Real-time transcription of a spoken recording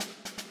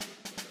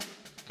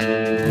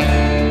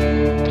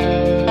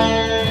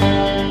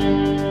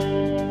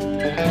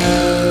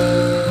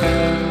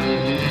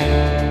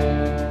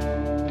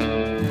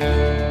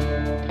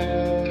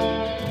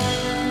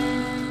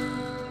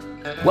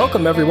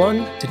Welcome,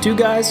 everyone, to Two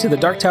Guys to the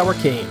Dark Tower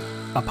Came,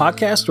 a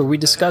podcast where we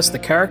discuss the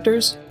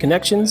characters,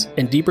 connections,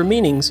 and deeper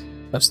meanings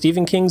of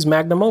Stephen King's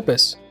magnum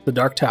opus, The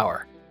Dark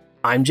Tower.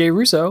 I'm Jay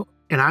Russo.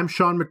 And I'm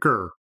Sean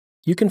McGurr.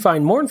 You can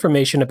find more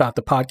information about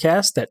the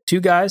podcast at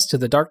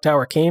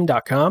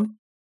twoguystothedarktowercame.com.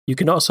 You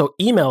can also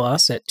email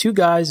us at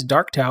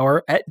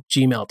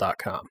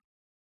twoguysdarktower@gmail.com.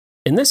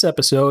 In this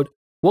episode,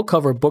 we'll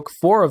cover Book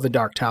 4 of The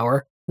Dark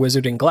Tower,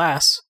 Wizard and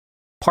Glass,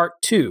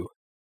 Part 2,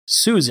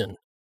 Susan,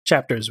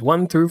 Chapters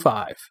 1 through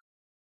 5.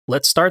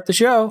 Let's start the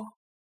show.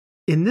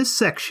 In this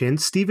section,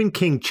 Stephen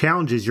King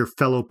challenges your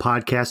fellow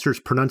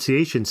podcasters'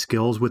 pronunciation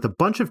skills with a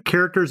bunch of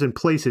characters and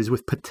places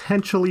with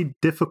potentially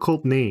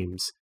difficult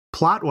names.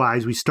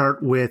 Plot-wise, we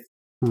start with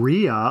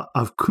Rhea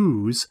of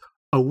Kuz,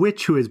 a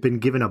witch who has been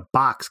given a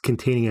box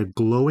containing a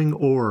glowing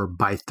orb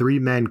by three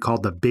men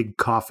called the Big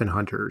Coffin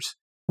Hunters.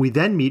 We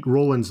then meet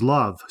Roland's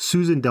love,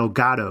 Susan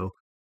Delgado,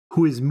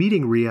 who is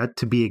meeting Rhea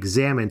to be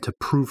examined to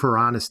prove her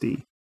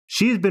honesty.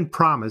 She has been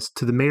promised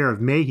to the mayor of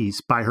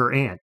Mehis by her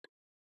aunt.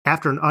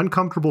 After an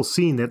uncomfortable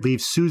scene that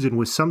leaves Susan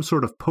with some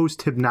sort of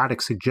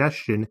post-hypnotic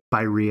suggestion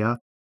by Rhea,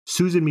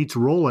 Susan meets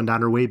Roland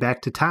on her way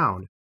back to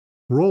town.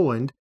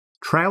 Roland,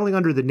 traveling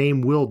under the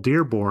name Will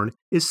Dearborn,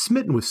 is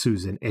smitten with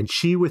Susan, and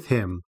she with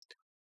him.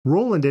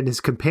 Roland and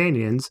his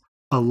companions,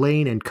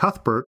 Elaine and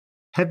Cuthbert,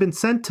 have been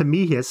sent to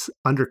Mehis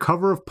under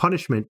cover of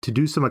punishment to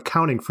do some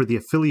accounting for the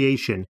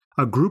Affiliation,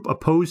 a group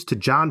opposed to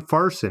John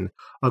Farson,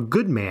 a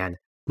good man,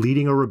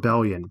 leading a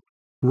rebellion.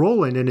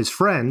 Roland and his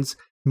friends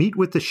meet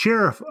with the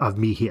sheriff of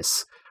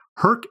Mehis,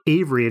 Herc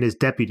Avery and his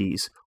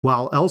deputies,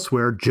 while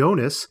elsewhere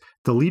Jonas,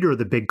 the leader of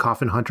the Big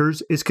Coffin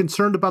Hunters, is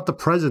concerned about the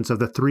presence of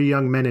the three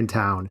young men in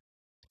town.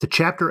 The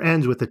chapter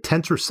ends with a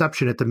tense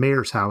reception at the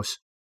mayor's house,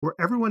 where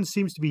everyone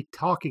seems to be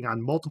talking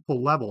on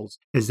multiple levels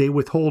as they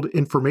withhold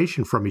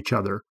information from each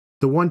other.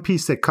 The one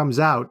piece that comes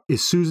out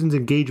is Susan's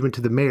engagement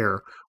to the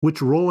mayor,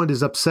 which Roland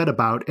is upset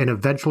about and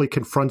eventually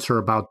confronts her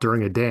about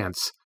during a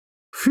dance.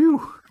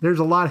 Phew, there's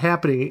a lot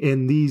happening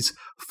in these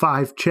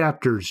 5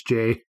 chapters,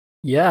 Jay.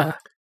 Yeah,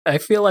 I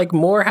feel like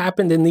more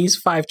happened in these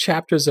 5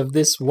 chapters of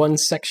this one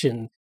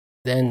section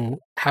than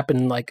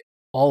happened like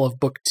all of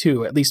Book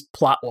 2, at least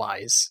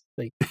plot-wise.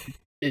 Like,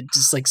 it's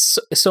just like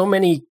so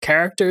many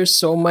characters,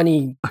 so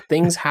many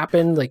things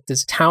happen. Like,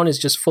 this town is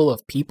just full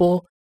of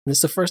people. And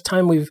it's the first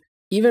time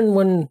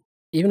even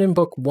in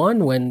Book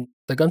 1, when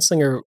the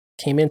gunslinger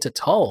came into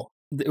Tull,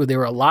 there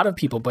were a lot of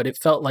people, but it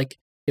felt like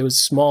it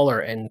was smaller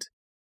and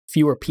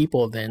fewer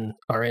people than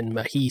are in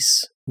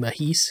Mehis.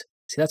 Mehis?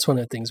 See, that's one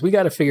of the things. We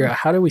got to figure out,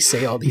 how do we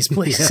say all these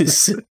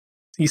places,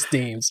 these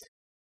names?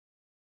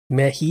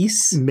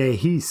 Mehis?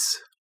 Mehis.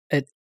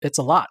 It's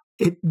a lot.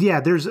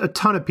 There's a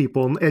ton of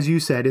people. As you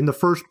said, in the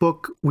first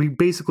book, we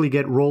basically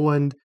get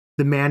Roland,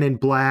 the man in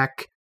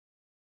black,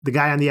 the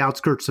guy on the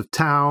outskirts of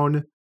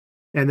town,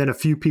 and then a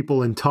few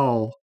people in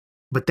Tull.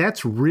 But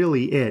that's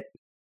really it.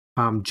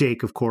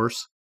 Jake, of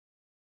course.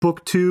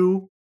 Book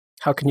 2.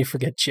 How can you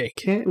forget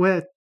Jake?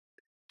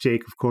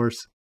 Jake, of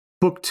course.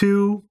 Book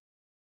 2,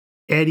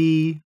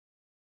 Eddie,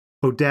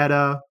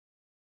 Odetta,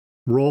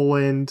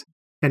 Roland,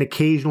 and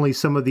occasionally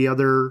some of the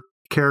other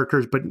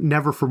characters, but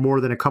never for more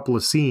than a couple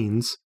of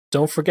scenes.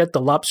 Don't forget the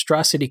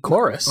Lobstrosity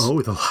Chorus.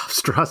 Oh, the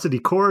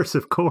Lobstrosity Chorus,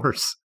 of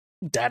course.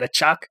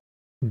 Dadachak.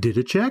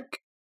 Didachek?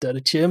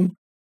 Dadachim.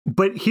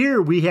 But here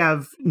we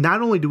have,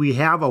 not only do we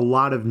have a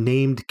lot of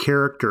named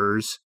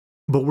characters,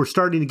 but we're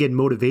starting to get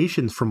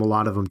motivations from a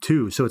lot of them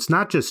too. So it's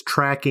not just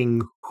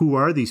tracking who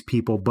are these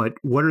people, but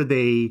what are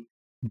they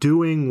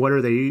doing? What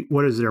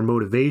is their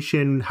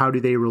motivation? How do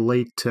they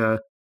relate to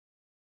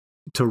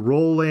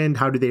Roland?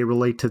 How do they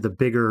relate to the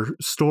bigger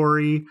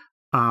story?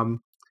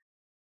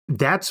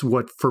 That's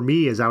what, for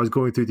me, as I was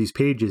going through these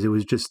pages, it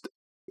was just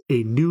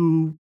a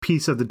new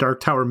piece of the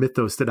Dark Tower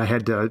mythos that I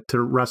had to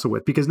wrestle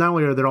with, because not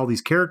only are there all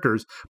these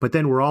characters, but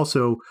then we're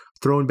also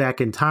thrown back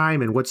in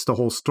time, and what's the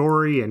whole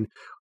story, and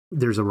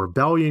there's a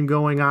rebellion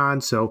going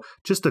on. So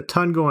just a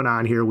ton going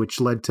on here,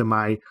 which led to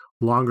my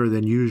longer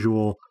than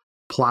usual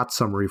plot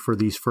summary for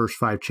these first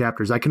 5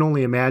 chapters. I can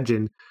only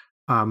imagine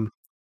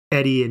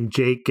Eddie and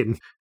Jake and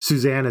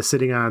Susanna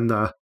sitting around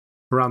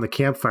the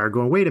campfire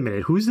going, wait a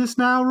minute, who's this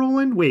now,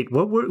 Roland? Wait,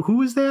 who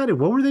was that? And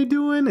what were they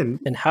doing?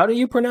 And how do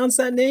you pronounce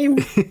that name?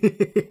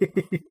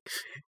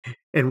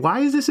 And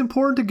why is this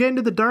important to get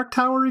into the Dark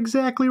Tower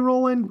exactly,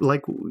 Roland?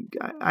 Like,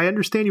 I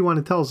understand you want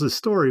to tell us this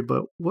story,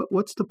 but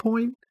what's the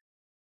point?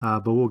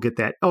 But we'll get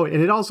that. Oh,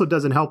 and it also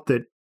doesn't help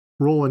that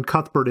Roland,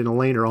 Cuthbert, and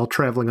Elaine are all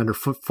traveling under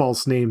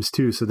false names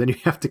too. So then you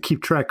have to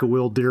keep track of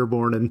Will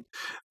Dearborn and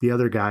the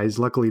other guys.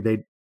 Luckily,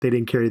 they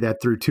didn't carry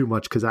that through too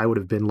much, because I would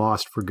have been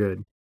lost for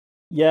good.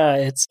 Yeah,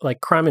 it's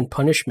like Crime and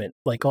Punishment,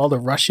 like all the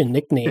Russian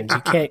nicknames.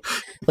 You can't,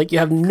 like, you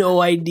have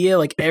no idea.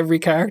 Like, every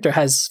character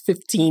has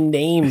 15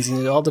 names, and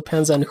it all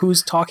depends on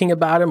who's talking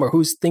about them, or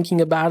who's thinking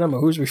about them, or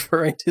who's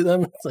referring to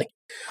them. It's like,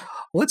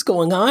 what's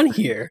going on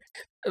here?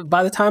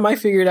 By the time I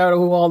figured out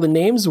who all the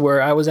names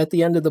were, I was at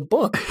the end of the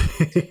book.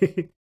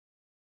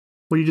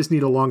 Well, you just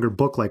need a longer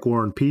book like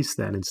War and Peace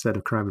then, instead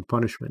of Crime and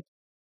Punishment.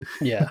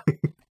 Yeah.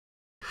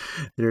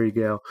 There you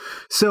go.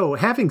 So,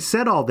 having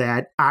said all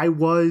that, I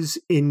was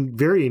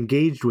very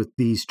engaged with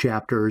these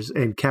chapters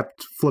and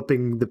kept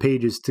flipping the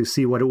pages to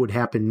see what it would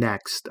happen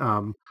next.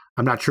 I'm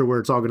not sure where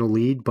it's all going to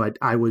lead, but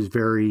I was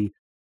very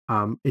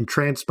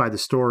entranced by the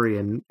story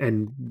and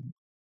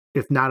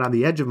if not on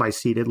the edge of my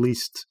seat, at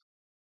least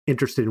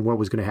interested in what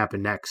was going to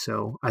happen next.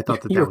 So I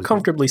thought that you were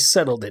comfortably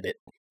settled in it.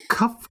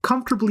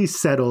 Comfortably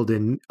settled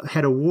and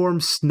had a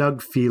warm,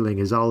 snug feeling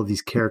as all of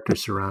these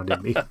characters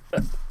surrounded me.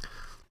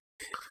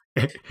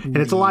 And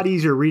it's a lot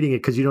easier reading it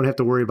because you don't have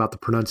to worry about the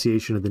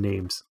pronunciation of the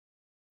names.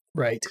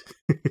 Right.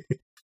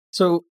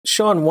 So,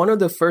 Sean, one of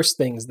the first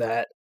things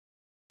that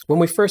when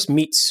we first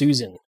meet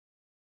Susan,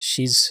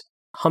 she's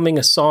humming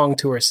a song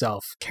to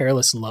herself,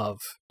 Careless Love.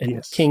 And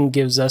yes. King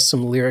gives us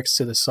some lyrics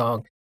to the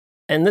song.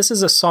 And this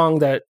is a song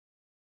that,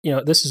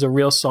 this is a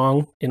real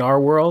song in our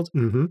world.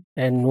 Mm-hmm.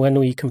 And when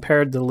we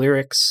compared the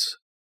lyrics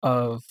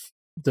of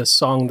the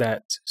song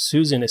that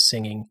Susan is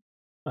singing,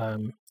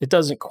 it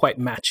doesn't quite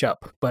match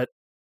up. But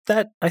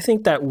I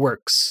think that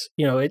works.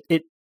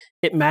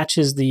 It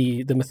matches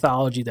the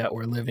mythology that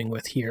we're living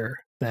with here,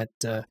 that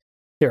there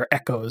are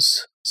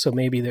echoes. So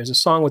maybe there's a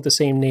song with the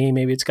same name,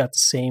 maybe it's got the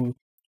same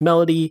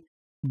melody,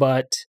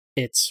 but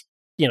it's,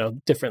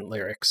 different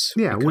lyrics.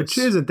 Yeah, which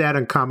isn't that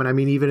uncommon. I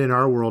mean, even in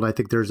our world, I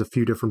think there's a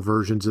few different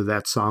versions of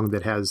that song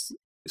that has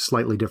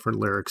slightly different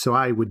lyrics. So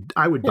I would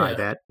buy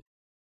that.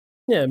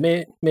 Yeah,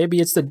 maybe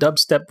it's the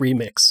dubstep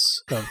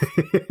remix of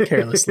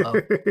Careless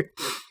Love.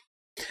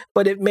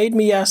 But it made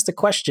me ask the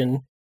question,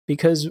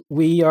 because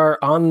we are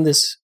on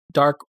this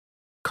dark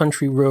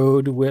country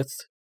road with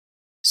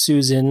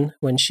Susan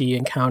when she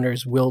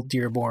encounters Will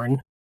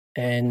Dearborn,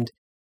 and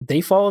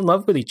they fall in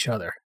love with each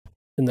other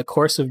in the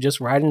course of just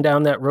riding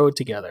down that road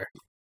together.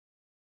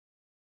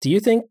 Do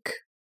you think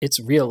it's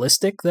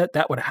realistic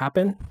that would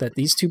happen? That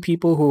these two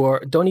people who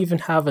don't even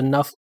have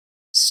enough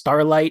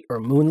starlight or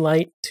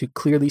moonlight to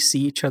clearly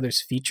see each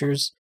other's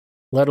features,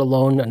 let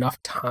alone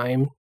enough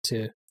time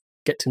to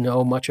get to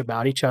know much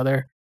about each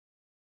other.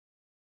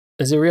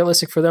 Is it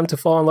realistic for them to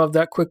fall in love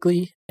that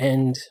quickly?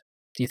 And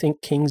do you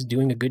think King's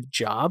doing a good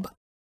job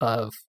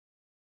of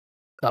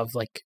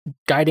like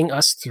guiding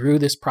us through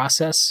this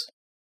process?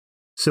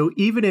 So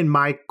even in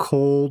my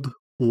cold,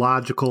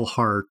 logical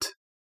heart,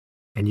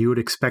 and you would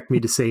expect me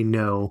to say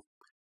no,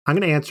 I'm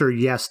going to answer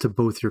yes to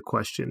both your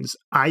questions.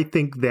 I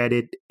think that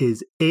it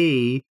is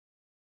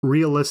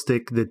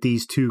realistic that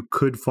these two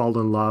could fall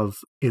in love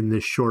in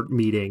this short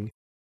meeting.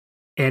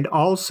 And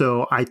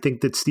also, I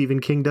think that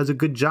Stephen King does a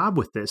good job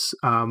with this.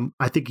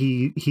 I think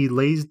he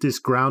lays this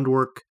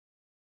groundwork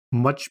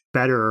much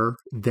better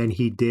than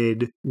he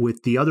did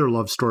with the other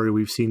love story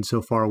we've seen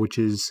so far, which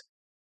is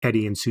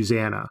Eddie and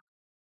Susanna.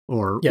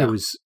 It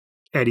was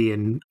Eddie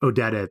and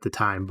Odetta at the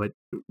time, but,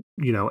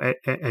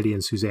 Eddie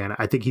and Susanna.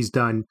 I think he's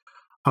done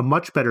a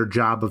much better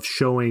job of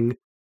showing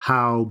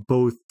how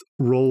both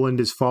Roland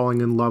is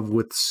falling in love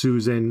with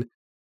Susan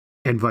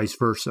and vice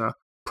versa.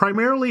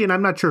 Primarily, and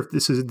I'm not sure if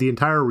this is the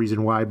entire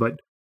reason why, but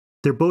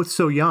they're both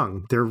so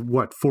young. They're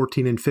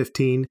 14 and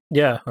 15?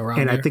 Yeah, around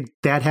And there. I think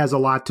that has a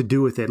lot to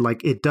do with it.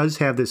 Like, it does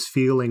have this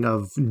feeling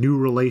of new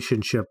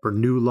relationship or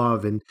new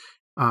love. And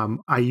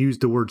I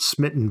used the word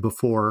smitten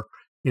before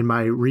in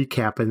my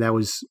recap, and that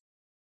was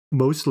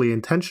mostly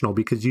intentional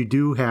because you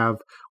do have,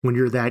 when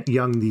you're that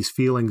young, these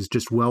feelings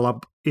just well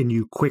up in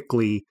you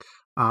quickly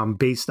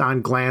based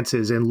on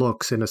glances and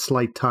looks and a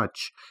slight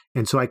touch.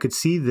 And so I could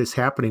see this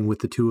happening with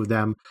the two of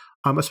them.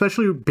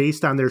 Especially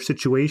based on their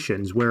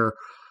situations where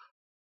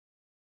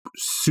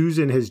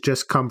Susan has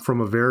just come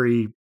from a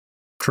very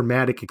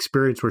traumatic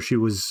experience where she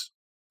was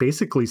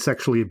basically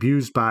sexually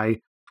abused by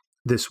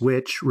this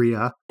witch,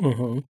 Rhea.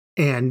 Mm-hmm.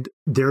 And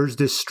there's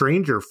this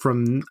stranger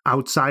from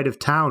outside of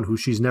town who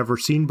she's never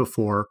seen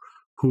before,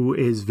 who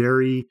is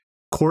very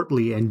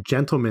courtly and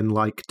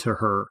gentlemanlike to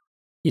her.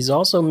 He's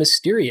also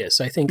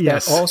mysterious. I think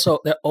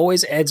that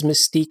always adds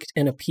mystique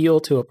and appeal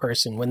to a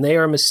person. When they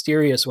are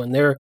mysterious, when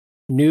they're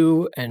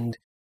new and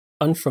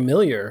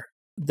unfamiliar,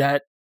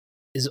 that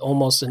is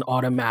almost an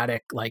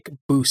automatic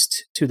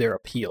boost to their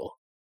appeal.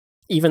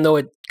 Even though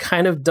it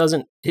kind of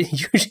doesn't,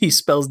 it usually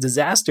spells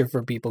disaster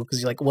for people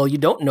because you're like, well, you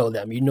don't know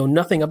them. You know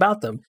nothing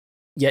about them,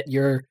 yet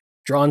you're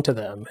drawn to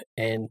them.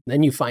 And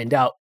then you find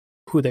out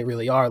who they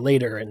really are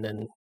later. And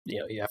then,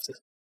 you have to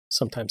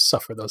sometimes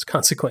suffer those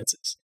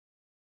consequences.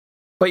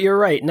 But you're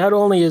right. Not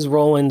only is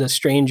Roland a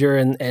stranger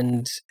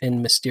and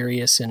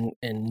mysterious and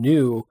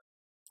new,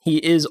 he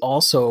is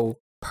also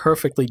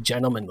perfectly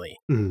gentlemanly.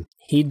 Mm.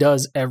 He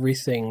does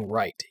everything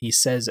right. He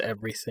says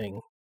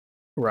everything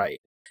right.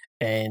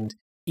 And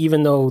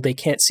even though they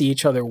can't see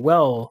each other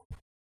well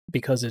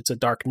because it's a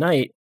dark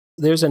night,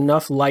 there's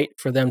enough light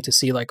for them to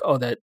see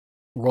that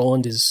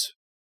Roland is,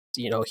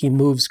 he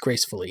moves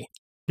gracefully.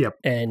 Yep.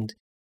 And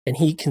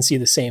he can see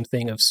the same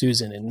thing of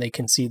Susan, and they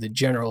can see the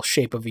general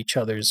shape of each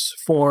other's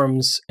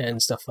forms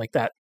and stuff like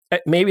that.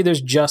 Maybe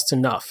there's just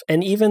enough.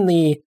 And even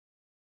the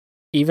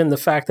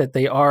fact that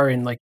they are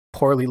in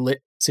poorly lit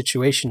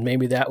situation,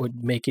 maybe that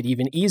would make it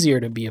even easier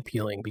to be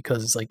appealing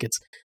because it's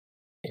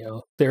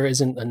there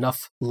isn't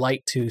enough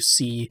light to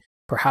see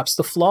perhaps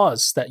the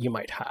flaws that you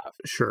might have.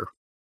 Sure.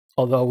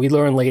 Although we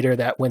learn later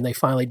that when they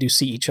finally do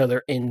see each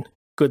other in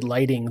good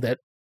lighting, that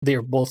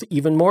they're both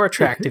even more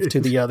attractive to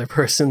the other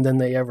person than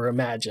they ever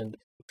imagined.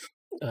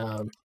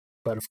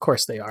 But of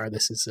course they are.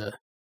 This is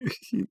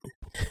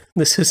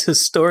a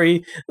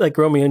story like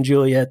Romeo and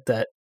Juliet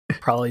that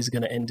probably is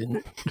going to end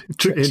in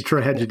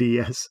tragedy.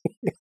 Yes,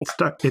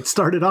 it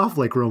started off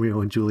like Romeo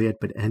and Juliet,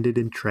 but ended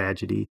in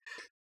tragedy.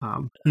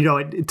 To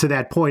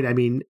that point, I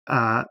mean,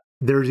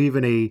 there's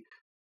even a,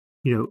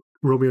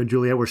 Romeo and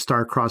Juliet were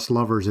star-crossed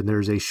lovers, and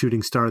there's a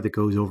shooting star that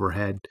goes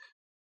overhead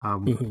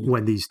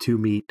when these two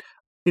meet.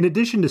 In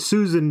addition to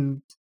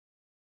Susan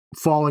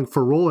falling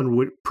for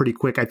Roland pretty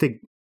quick, I think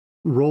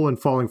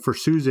Roland falling for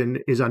Susan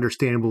is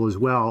understandable as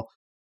well.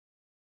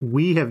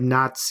 We have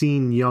not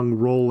seen young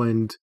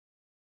Roland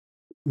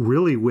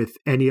really with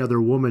any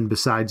other woman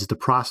besides the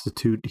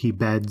prostitute he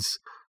beds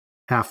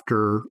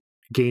after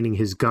gaining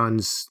his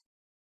guns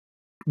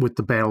with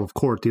the Battle of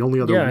Court. The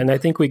only other... Yeah, and I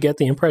think we get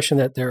the impression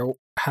that there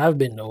have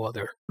been no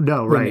other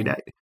No, women.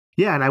 Right.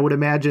 And I would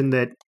imagine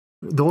that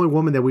the only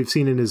woman that we've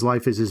seen in his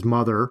life is his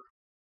mother.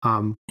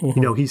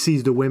 He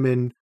sees the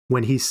women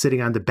when he's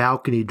sitting on the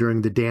balcony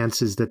during the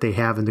dances that they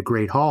have in the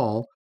Great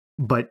Hall,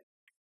 but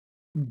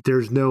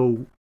there's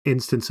no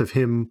instance of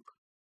him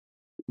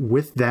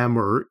with them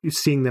or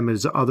seeing them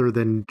as other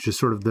than just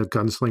sort of the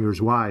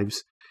gunslinger's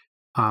wives.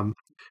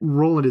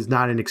 Roland is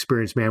not an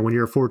experienced man. When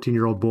you're a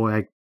 14-year-old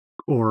boy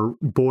or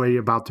boy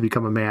about to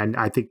become a man,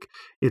 I think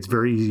it's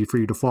very easy for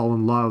you to fall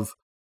in love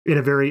in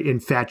a very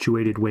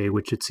infatuated way,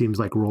 which it seems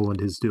like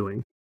Roland is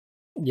doing.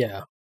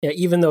 Yeah.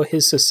 Even though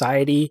his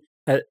society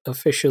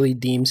officially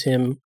deems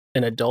him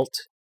an adult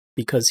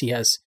because he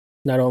has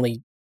not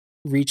only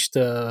reached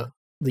the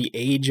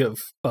age of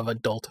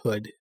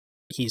adulthood,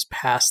 he's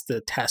passed the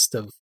test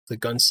of the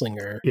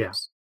gunslinger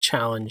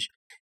challenge,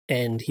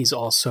 and he's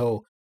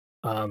also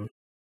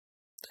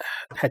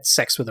had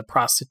sex with a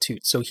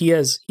prostitute. So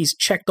he's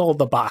checked all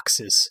the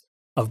boxes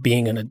of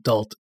being an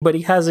adult, but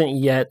he hasn't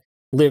yet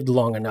lived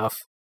long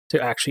enough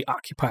to actually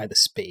occupy the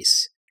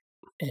space.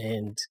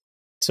 And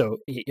so,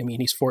 I mean,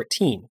 he's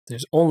 14.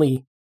 There's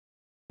only,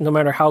 no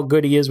matter how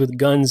good he is with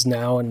guns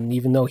now, and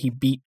even though he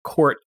beat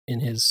Court in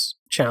his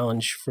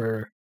challenge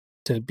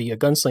to be a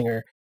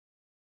gunslinger,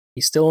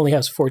 he still only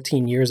has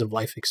 14 years of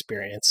life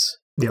experience.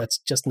 Yep. That's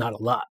just not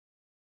a lot.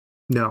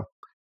 No.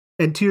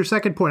 And to your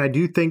second point, I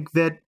do think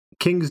that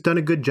King's done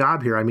a good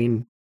job here. I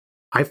mean,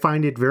 I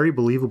find it very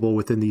believable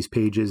within these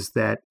pages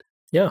that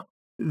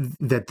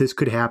this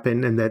could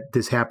happen and that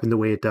this happened the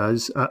way it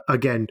does.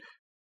 Again,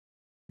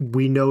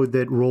 we know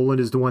that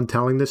Roland is the one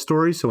telling this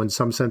story, so in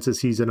some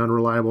senses he's an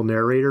unreliable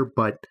narrator,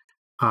 but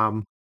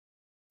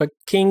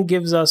King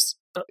gives us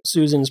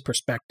Susan's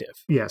perspective.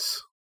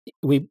 Yes.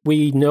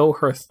 We know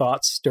her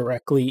thoughts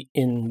directly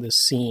in the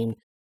scene,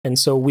 and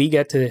so we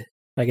get to,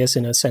 I guess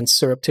in a sense,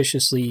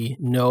 surreptitiously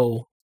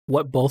know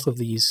what both of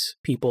these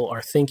people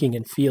are thinking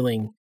and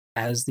feeling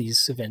as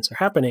these events are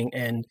happening.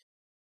 And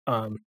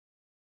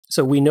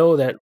so we know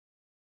that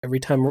every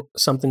time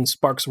something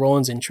sparks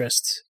Roland's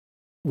interest,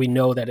 we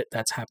know that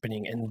that's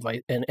happening,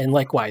 and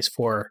likewise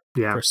for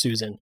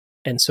Susan.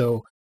 And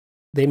so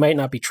they might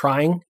not be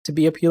trying to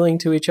be appealing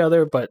to each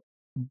other, but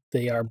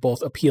they are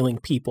both appealing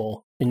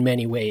people in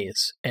many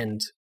ways, and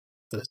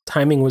the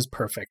timing was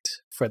perfect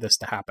for this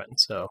to happen.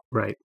 So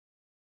right,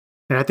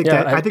 and I think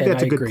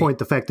that's a good point.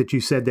 The fact that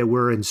you said that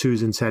we're in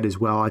Susan's head as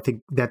well. I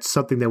think that's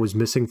something that was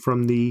missing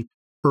from the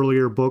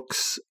earlier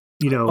books.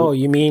 Oh,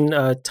 you mean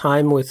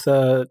time with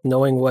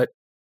knowing what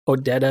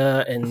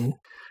Odetta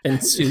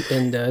and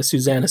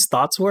Susanna's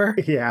thoughts were?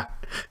 Yeah,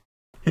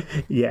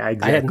 exactly.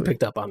 I hadn't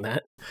picked up on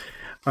that.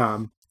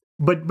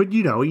 But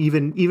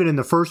even in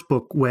the first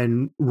book,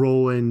 when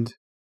Roland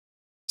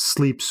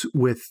sleeps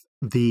with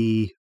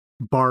the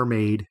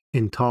barmaid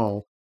in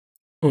Tull,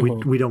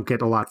 we don't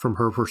get a lot from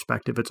her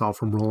perspective. It's all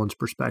from Roland's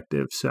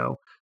perspective. So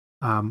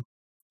I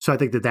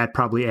think that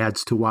probably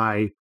adds to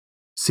why,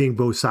 seeing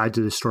both sides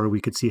of the story,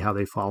 we could see how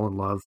they fall in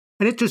love,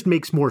 and it just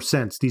makes more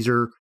sense. These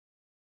are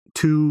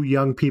two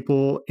young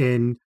people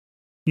in,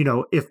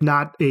 if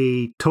not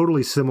a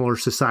totally similar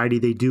society,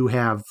 they do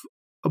have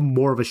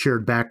more of a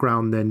shared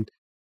background than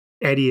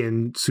Eddie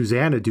and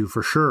Susanna do,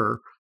 for sure.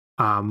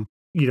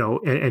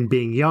 And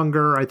being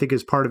younger, I think,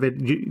 is part of it.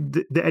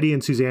 The Eddie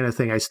and Susanna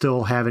thing, I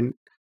still haven't,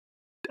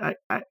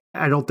 I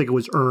don't think it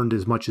was earned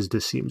as much as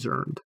this seems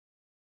earned.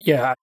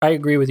 Yeah, I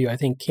agree with you. I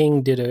think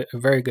King did a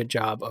very good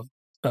job of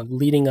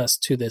leading us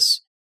to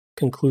this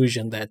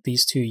conclusion that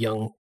these two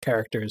young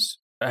characters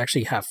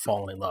actually have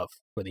fallen in love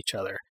with each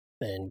other.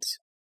 And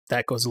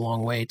that goes a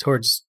long way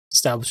towards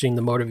establishing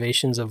the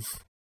motivations of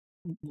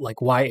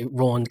like why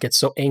Roland gets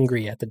so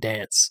angry at the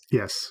dance.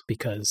 Yes.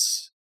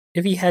 Because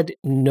if he had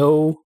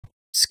no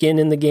skin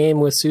in the game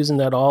with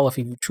Susan at all, if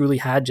he truly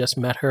had just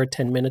met her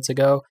 10 minutes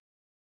ago,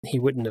 he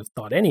wouldn't have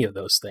thought any of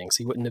those things.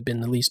 He wouldn't have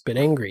been the least bit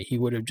angry. He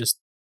would have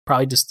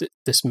probably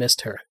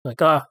dismissed her. Like,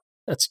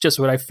 that's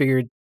just what I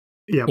figured,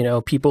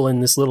 people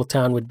in this little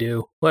town would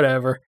do.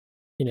 Whatever,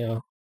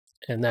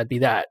 and that'd be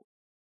that.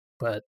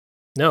 But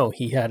No,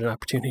 he had an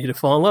opportunity to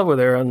fall in love with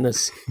her on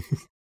this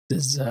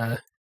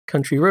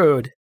country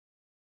road.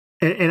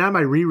 And on my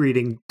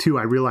rereading too,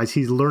 I realize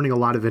he's learning a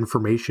lot of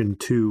information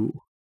too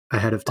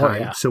ahead of time. Oh,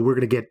 yeah. So we're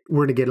gonna get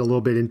a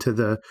little bit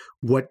into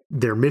what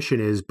their mission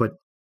is, but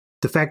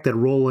the fact that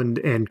Roland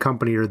and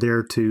company are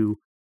there to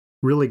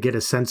really get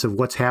a sense of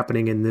what's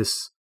happening in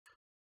this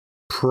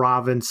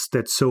province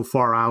that's so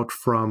far out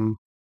from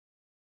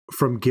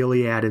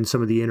Gilead and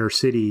some of the inner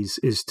cities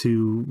is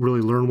to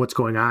really learn what's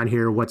going on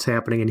here, what's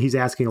happening. And he's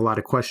asking a lot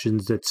of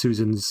questions that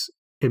Susan's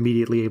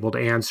immediately able to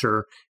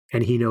answer.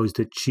 And he knows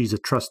that she's a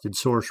trusted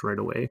source right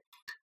away.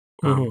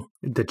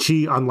 That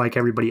she, unlike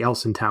everybody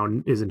else in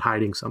town, isn't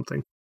hiding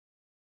something.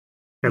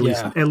 At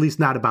least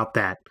not about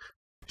that.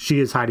 She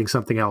is hiding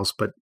something else,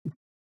 but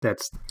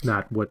that's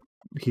not what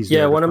he's.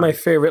 Yeah, one of my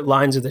favorite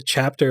lines of the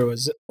chapter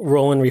was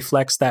Roland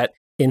reflects that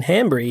in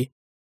Hambry,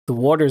 the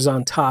waters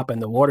on top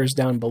and the waters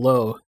down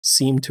below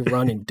seem to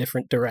run in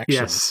different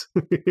directions.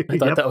 Yes. I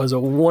thought that was a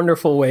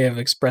wonderful way of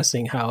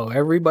expressing how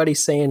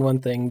everybody's saying one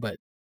thing, but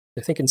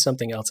they're thinking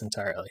something else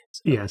entirely.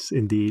 So. Yes,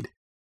 indeed.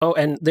 Oh,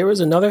 and there was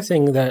another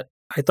thing that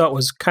I thought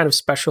was kind of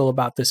special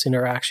about this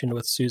interaction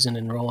with Susan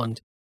and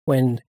Roland.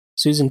 When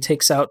Susan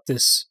takes out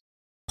this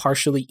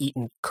partially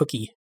eaten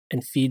cookie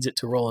and feeds it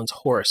to Roland's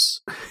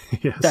horse.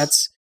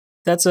 Yes.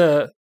 That's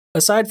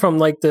aside from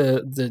like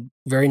the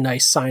very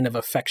nice sign of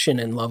affection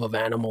and love of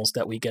animals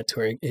that we get to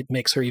her, it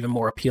makes her even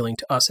more appealing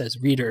to us as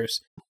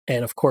readers,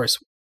 and of course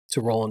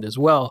to Roland as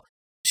well.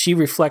 She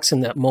reflects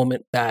in that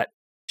moment that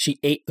she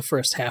ate the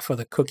first half of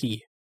the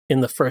cookie in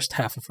the first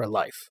half of her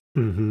life,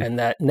 and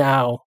that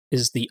now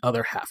is the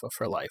other half of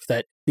her life.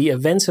 That the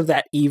events of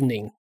that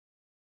evening,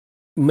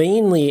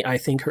 mainly I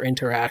think her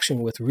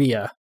interaction with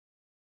Rhea,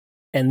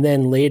 and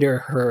then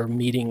later her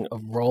meeting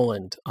of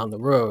Roland on the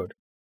road,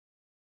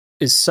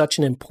 is such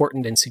an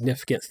important and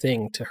significant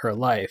thing to her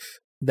life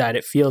that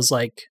it feels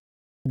like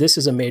this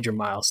is a major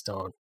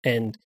milestone,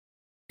 and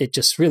it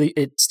just really,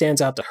 it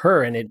stands out to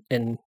her, and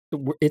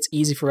it's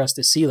easy for us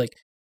to see, like,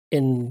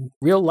 in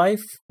real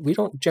life, we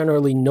don't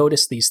generally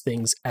notice these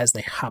things as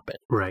they happen.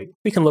 Right.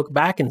 We can look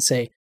back and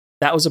say,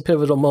 that was a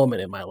pivotal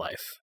moment in my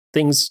life.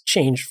 Things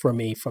changed for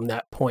me from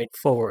that point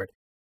forward.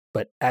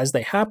 But as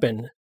they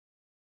happen,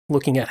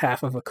 looking at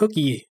half of a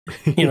cookie,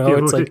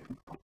 it's like,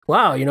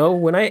 wow,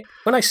 when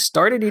I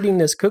started eating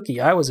this cookie,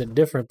 I was a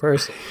different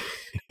person.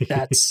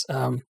 That's,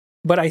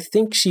 but I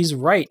think she's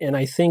right. And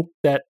I think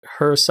that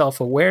her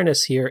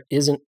self-awareness here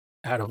isn't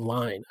out of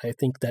line. I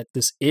think that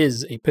this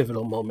is a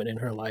pivotal moment in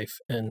her life,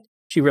 and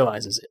she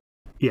realizes it.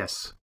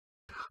 Yes.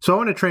 So I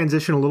want to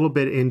transition a little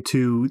bit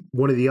into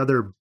one of the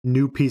other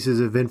new pieces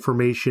of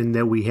information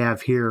that we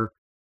have here,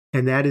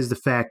 and that is the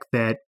fact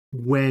that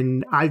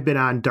when I've been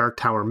on Dark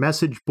Tower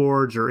message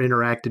boards or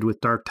interacted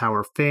with Dark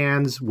Tower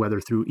fans, whether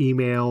through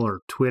email or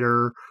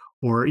Twitter,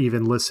 or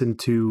even listened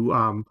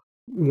to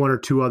one or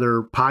two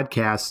other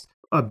podcasts,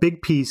 a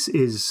big piece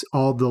is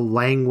all the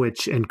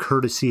language and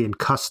courtesy and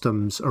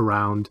customs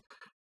around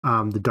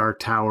the Dark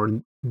Tower.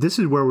 And this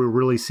is where we're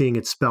really seeing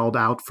it spelled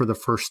out for the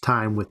first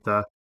time with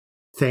the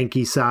thank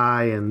you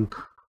sigh and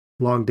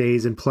long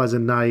days and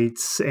pleasant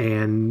nights,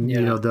 and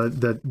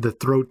the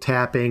throat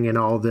tapping and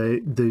all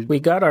the.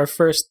 We got our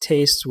first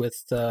taste with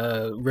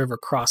River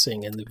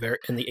Crossing and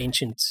the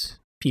ancient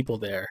people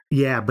there.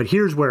 Yeah, but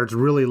here's where it's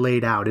really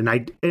laid out, and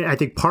I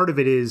think part of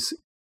it is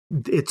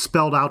it's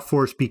spelled out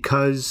for us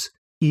because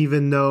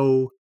even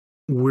though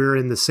we're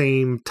in the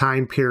same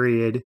time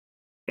period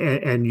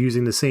and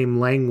using the same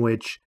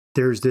language,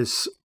 there's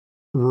this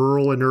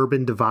rural and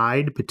urban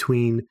divide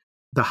between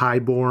the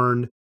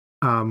highborn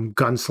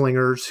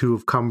gunslingers who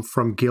have come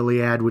from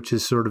Gilead, which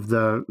is sort of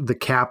the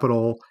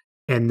capital,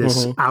 and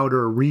this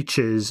outer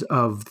reaches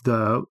of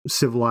the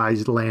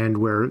civilized land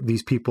where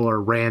these people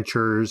are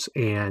ranchers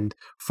and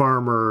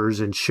farmers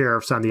and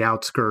sheriffs on the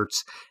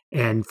outskirts.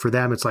 And for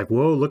them, it's like,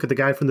 whoa, look at the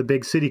guy from the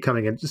big city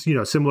coming in. Just,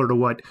 similar to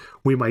what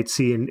we might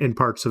see in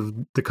parts of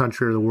the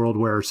country or the world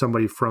where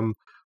somebody from,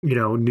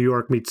 New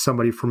York meets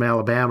somebody from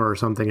Alabama or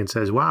something and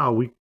says, wow,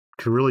 we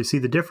can really see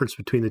the difference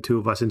between the two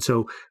of us. And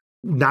so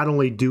not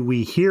only do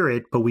we hear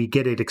it, but we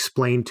get it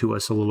explained to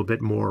us a little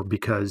bit more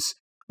because,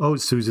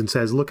 Susan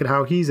says, look at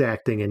how he's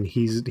acting, and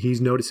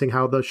he's noticing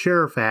how the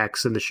sheriff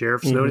acts, and the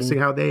sheriff's noticing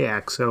how they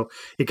act. So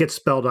it gets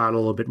spelled out a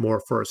little bit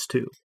more for us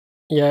too.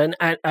 Yeah,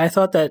 and I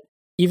thought that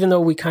even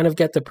though we kind of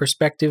get the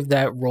perspective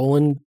that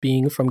Roland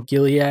being from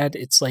Gilead,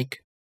 it's like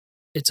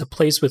it's a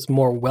place with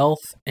more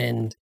wealth,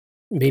 and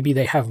maybe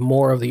they have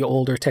more of the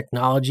older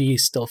technology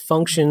still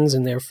functions,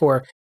 and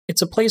therefore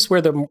it's a place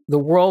where the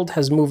world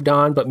has moved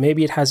on, but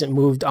maybe it hasn't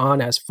moved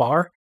on as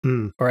far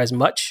or as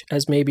much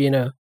as maybe in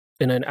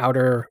an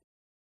outer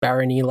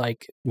barony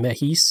like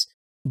Mehis.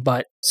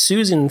 But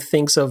Susan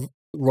thinks of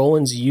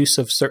Roland's use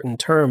of certain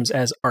terms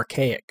as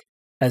archaic,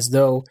 as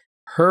though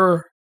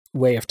her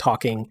way of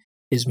talking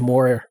is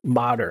more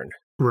modern.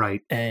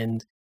 Right.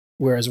 And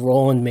whereas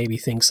Roland maybe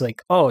thinks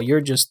like,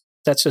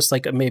 that's just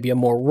like maybe a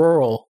more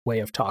rural way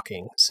of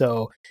talking.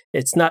 So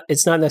it's not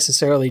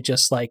necessarily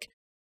just like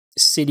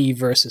city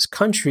versus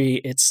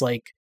country. It's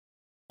like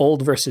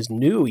old versus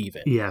new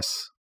even.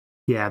 Yes.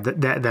 Yeah,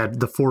 that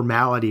the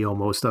formality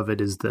almost of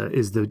it is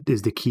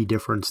the key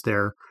difference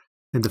there.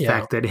 And the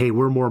fact that, hey,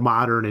 we're more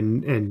modern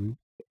and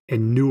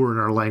newer in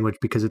our language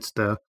because it's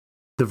the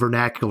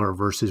vernacular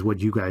versus what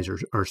you guys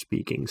are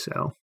speaking.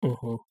 So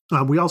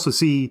we also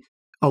see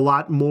a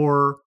lot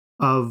more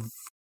of,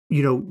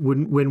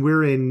 when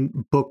we're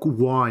in book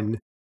 1,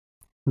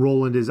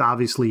 Roland is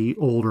obviously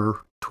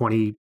older,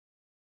 20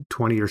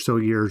 or so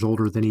years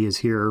older than he is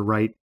here,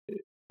 right?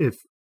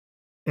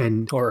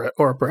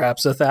 Or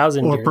perhaps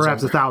 1,000 years. Or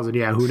perhaps 1,000,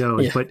 yeah, who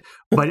knows? Yeah.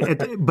 But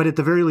at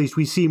the very least,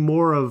 we see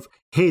more of,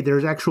 hey,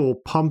 there's actual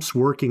pumps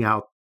working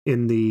out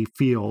in the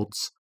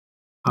fields,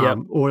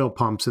 oil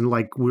pumps, and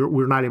like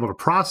we're not able to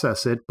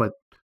process it, but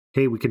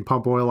hey, we can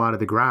pump oil out of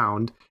the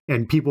ground,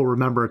 and people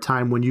remember a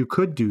time when you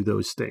could do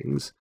those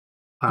things.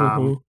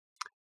 And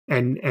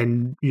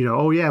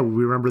oh yeah,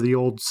 we remember the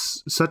old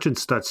such and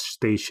such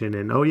station,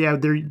 and oh yeah,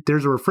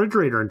 there's a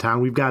refrigerator in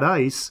town. We've got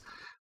ice,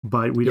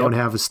 but we don't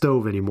have a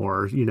stove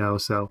anymore,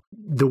 so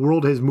the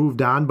world has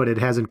moved on, but it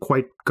hasn't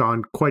quite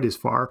gone quite as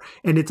far.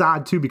 And it's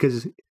odd too,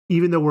 because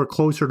even though we're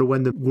closer to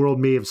when the world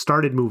may have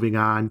started moving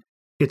on,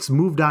 it's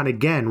moved on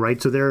again,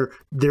 right? So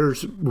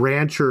there's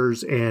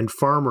ranchers and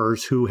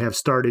farmers who have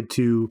started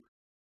to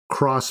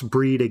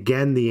crossbreed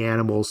again the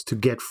animals to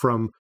get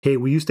from, hey,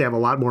 we used to have a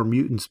lot more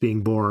mutants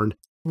being born.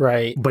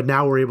 Right. But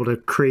now we're able to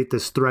create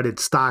this threaded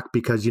stock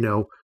because,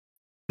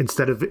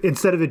 instead of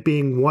it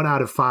being 1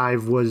 out of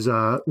 5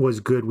 was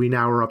good, we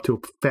now are up to a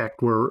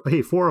fact where,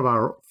 hey, 4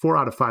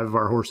 out of 5 of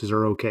our horses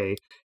are okay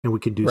and we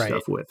can do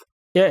stuff with.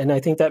 Yeah, and I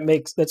think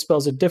that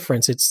spells a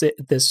difference. It's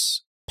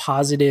this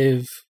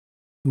positive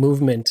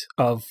movement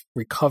of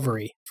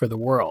recovery for the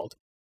world,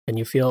 and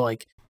you feel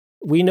like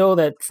we know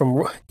that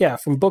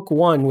from book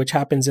 1, which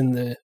happens in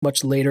the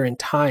much later in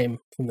time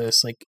from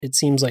this, like it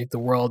seems like the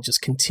world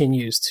just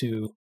continues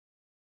to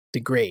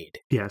degrade.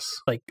 Yes.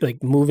 Like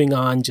moving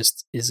on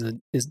just is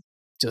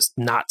just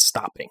not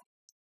stopping.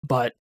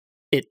 But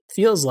it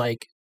feels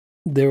like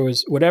there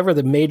was whatever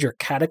the major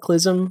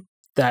cataclysm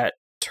that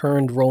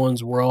turned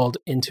Roland's world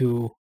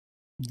into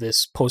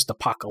this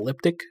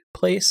post-apocalyptic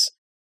place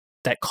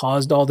that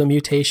caused all the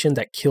mutation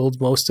that killed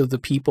most of the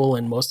people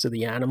and most of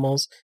the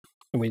animals.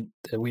 And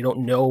we don't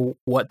know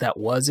what that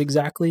was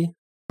exactly,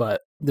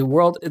 but the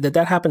world that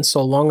happened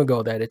so long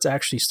ago that it's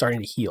actually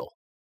starting to heal.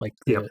 Like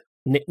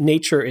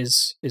nature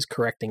is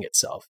correcting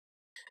itself.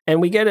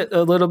 And we get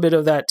a little bit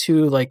of that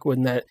too, like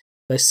when the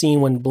scene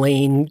when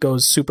Blaine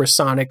goes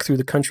supersonic through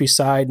the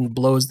countryside and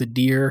blows the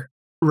deer,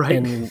 right?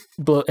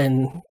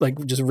 And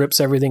like just rips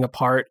everything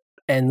apart.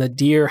 And the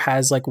deer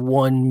has like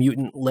one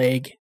mutant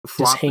leg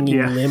just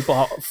hanging limp,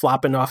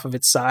 flopping off of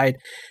its side,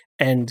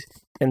 and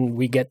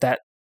we get that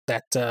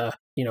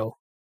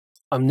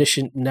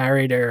omniscient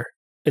narrator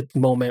at the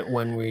moment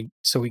when we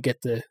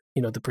get the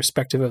the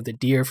perspective of the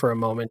deer for a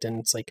moment, and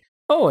it's like,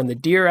 oh, and the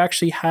deer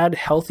actually had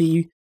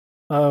healthy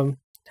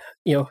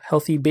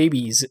healthy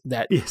babies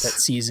that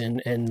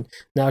season, and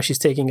now she's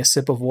taking a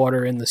sip of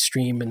water in the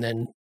stream, and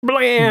then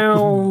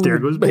blam, there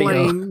goes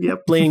Blaine.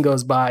 Yep, Blaine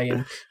goes by,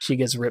 and she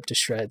gets ripped to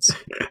shreds.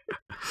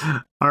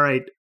 All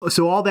right.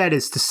 So all that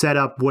is to set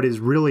up what is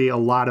really a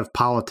lot of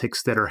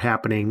politics that are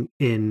happening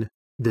in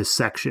this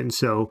section.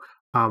 So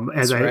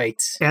as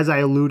I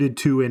alluded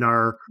to in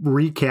our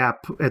recap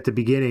at the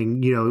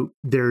beginning,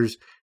 there's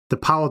the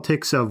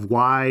politics of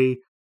why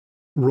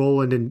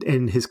Roland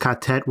and his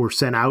quartet were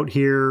sent out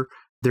here.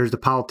 There's the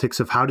politics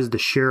of how does the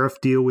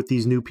sheriff deal with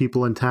these new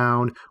people in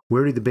town?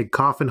 Where do the big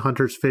coffin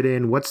hunters fit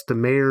in? What's the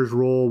mayor's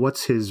role?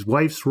 What's his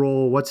wife's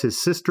role? What's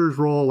his sister's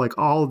role? Like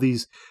all of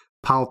these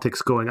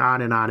politics going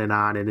on and on and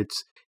on. And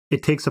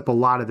it takes up a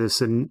lot of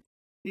this, and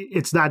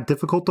it's not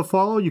difficult to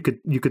follow. You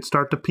could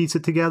start to piece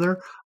it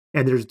together.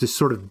 And there's this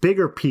sort of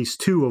bigger piece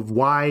too of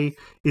why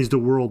is the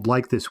world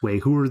like this way?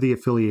 Who are the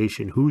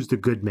affiliation? Who's the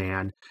good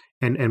man?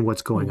 And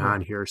what's going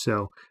on here?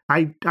 So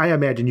I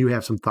imagine you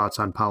have some thoughts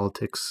on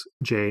politics,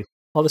 Jay.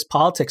 All this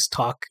politics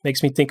talk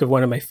makes me think of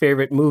one of my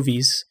favorite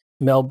movies,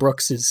 Mel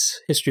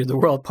Brooks's History of the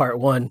World Part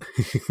 1,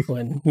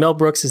 when Mel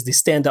Brooks is the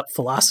stand-up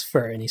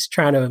philosopher and he's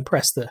trying to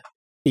impress the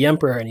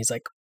emperor, and he's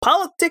like,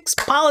 politics,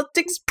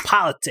 politics,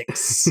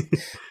 politics.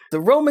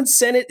 The Roman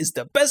Senate is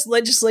the best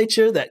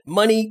legislature that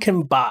money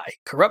can buy.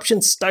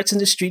 Corruption starts in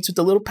the streets with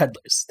the little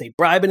peddlers. They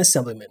bribe an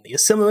assemblyman. The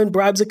assemblyman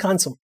bribes a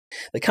councilman.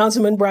 The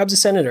councilman bribes a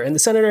senator. And the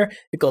senator,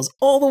 it goes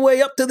all the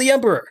way up to the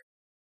emperor.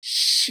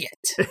 Shit.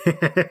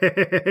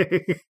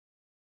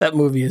 That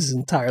movie is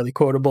entirely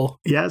quotable.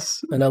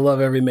 Yes. And I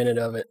love every minute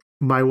of it.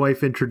 My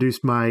wife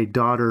introduced my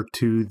daughter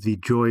to the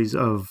joys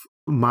of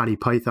Monty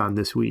Python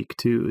this week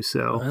too.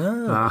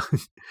 So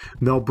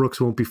Mel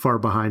Brooks won't be far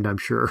behind, I'm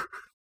sure.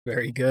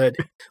 Very good.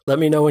 Let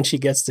me know when she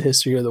gets to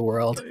History of the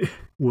World.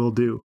 Will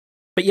do.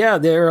 But yeah,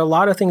 there are a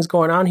lot of things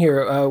going on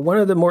here. One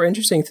of the more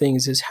interesting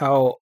things is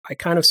how I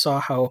kind of saw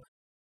how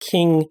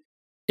King,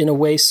 in a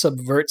way,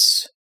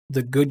 subverts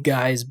the good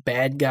guys,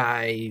 bad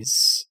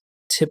guys,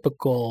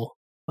 typical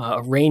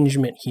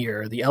arrangement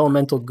here. The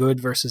elemental good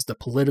versus the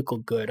political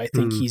good. I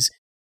think he's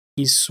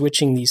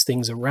switching these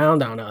things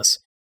around on us.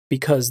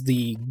 because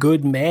the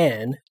good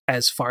man,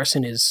 as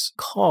Farson is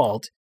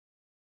called,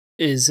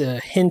 is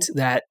a hint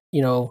that,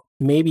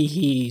 maybe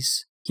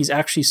he's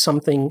actually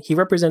something, he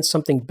represents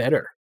something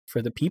better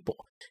for the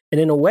people.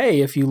 And in a way,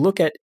 if you look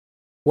at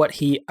what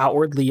he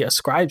outwardly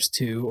ascribes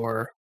to,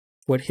 or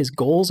what his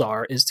goals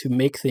are, is to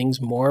make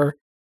things more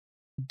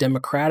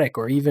democratic,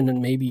 or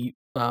even maybe,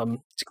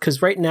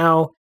 because right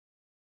now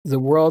the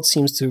world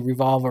seems to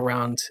revolve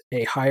around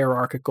a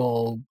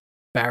hierarchical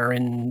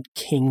baron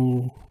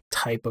king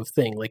type of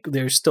thing. Like,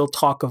 there's still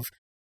talk of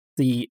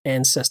the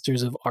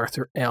ancestors of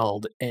Arthur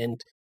Eld,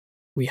 and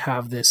we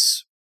have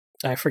this,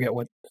 I forget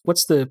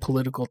what's the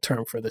political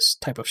term for this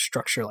type of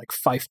structure, like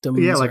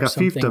fiefdoms. Yeah, like a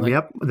fiefdom.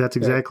 Yep, that's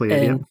exactly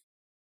it.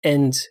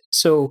 And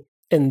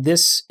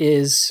this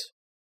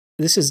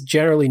is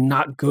generally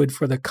not good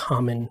for the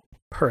common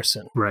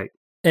person, right?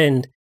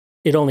 And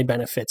it only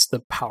benefits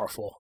the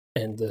powerful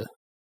and the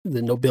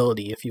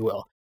nobility, if you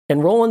will.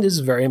 And Roland is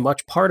very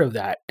much part of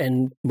that,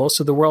 and most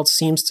of the world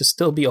seems to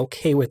still be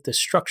okay with this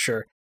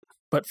structure.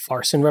 But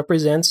Farson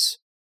represents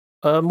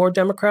a more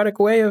democratic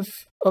way of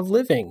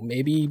living,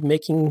 maybe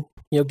making,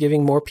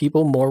 giving more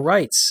people more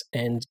rights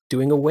and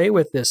doing away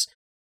with this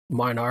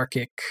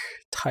monarchic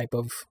type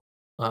of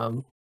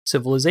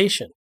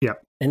civilization. Yeah.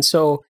 And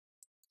so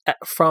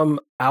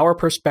from our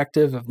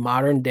perspective of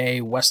modern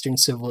day Western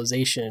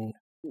civilization,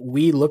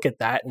 we look at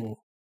that and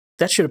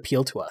that should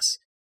appeal to us.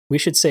 We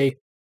should say,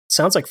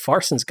 sounds like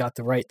Farson's got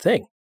the right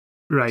thing.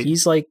 Right.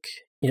 He's like,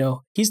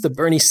 he's the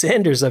Bernie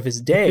Sanders of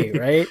his day,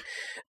 right?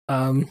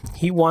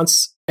 He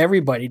wants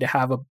everybody to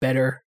have a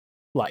better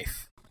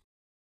life.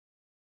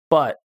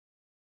 But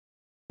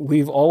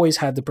we've always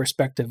had the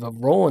perspective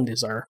of Roland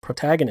is our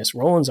protagonist.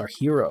 Roland's our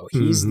hero.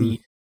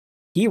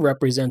 He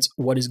represents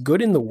what is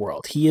good in the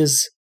world. He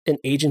is an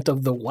agent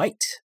of the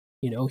white.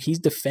 He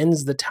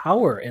defends the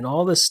tower and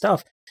all this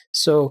stuff.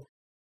 So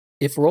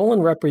if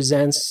Roland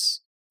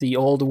represents the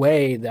old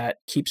way that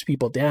keeps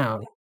people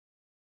down,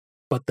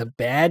 but the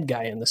bad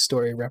guy in the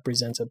story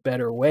represents a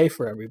better way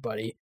for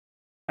everybody,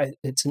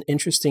 it's an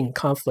interesting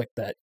conflict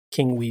that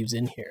King weaves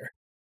in here.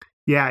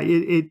 Yeah,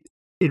 it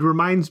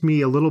reminds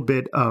me a little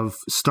bit of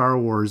Star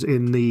Wars.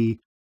 In the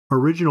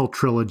original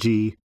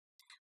trilogy,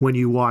 when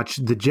you watch,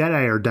 the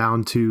Jedi are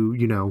down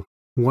to,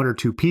 one or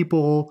two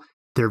people.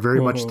 They're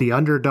very much the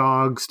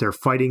underdogs. They're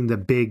fighting the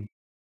big,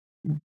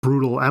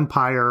 brutal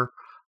empire.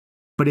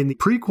 But in the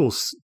prequel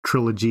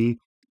trilogy,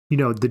 the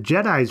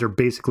Jedis are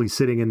basically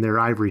sitting in their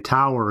ivory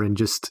tower and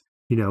just,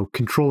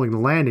 controlling the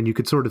land. And you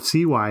could sort of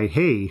see why,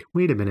 hey,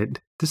 wait a minute,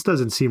 this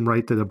doesn't seem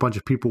right that a bunch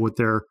of people with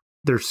their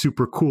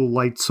super cool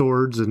light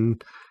swords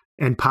and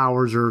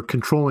powers are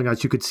controlling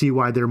us. You could see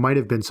why there might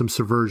have been some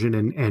subversion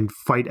and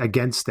fight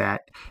against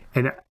that.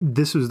 And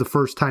this was the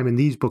first time in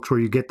these books where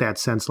you get that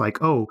sense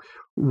like, oh,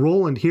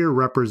 Roland here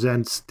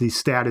represents the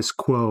status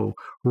quo.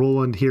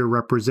 Roland here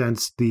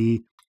represents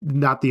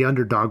not the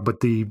underdog,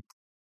 but the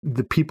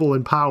people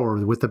in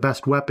power with the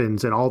best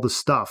weapons and all the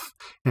stuff.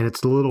 And it's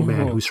the little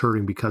man who's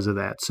hurting because of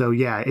that. So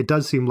yeah, it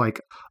does seem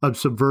like a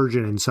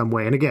subversion in some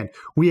way. And again,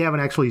 we haven't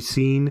actually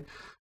seen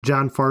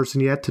John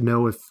Farson yet to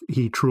know if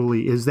he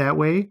truly is that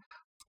way.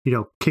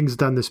 King's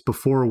done this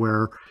before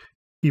where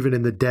even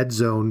in the Dead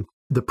Zone,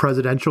 the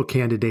presidential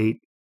candidate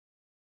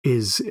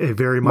is a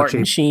very much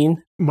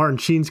Martin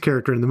Sheen's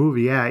character in the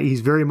movie. Yeah, he's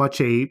very much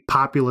a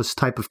populist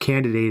type of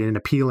candidate and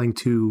appealing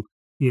to,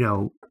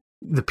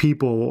 the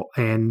people.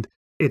 And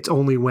it's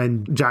only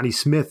when Johnny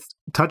Smith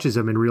touches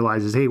him and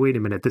realizes, hey, wait a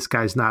minute, this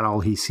guy's not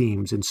all he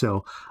seems. And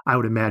so I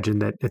would imagine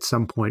that at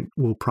some point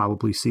we'll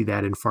probably see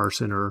that in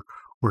Farson or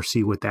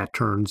see what that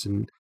turns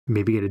and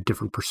maybe get a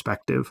different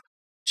perspective.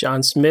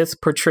 John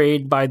Smith,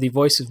 portrayed by the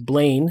voice of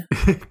Blaine,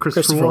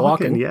 Christopher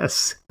Walken.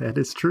 Yes, that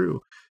is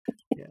true.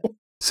 Yeah.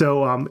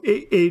 So,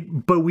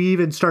 but we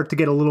even start to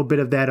get a little bit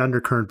of that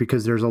undercurrent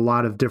because there's a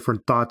lot of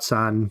different thoughts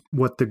on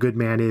what the good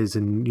man is.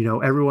 And,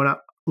 everyone,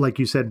 like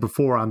you said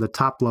before, on the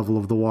top level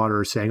of the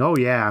water is saying, oh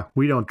yeah,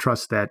 we don't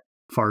trust that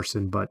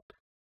Farson, but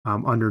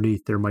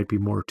underneath there might be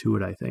more to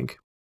it, I think.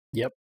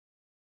 Yep.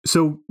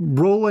 So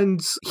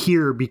Roland's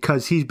here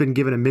because he's been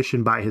given a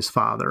mission by his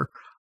father.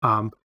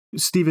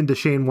 Stephen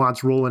Deshane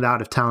wants Roland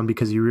out of town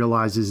because he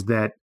realizes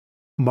that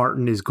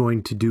Martin is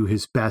going to do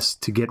his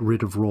best to get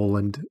rid of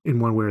Roland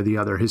in one way or the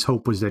other. His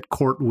hope was that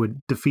Court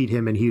would defeat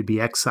him and he would be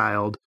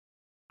exiled.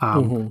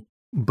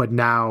 But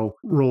now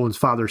Roland's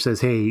father says,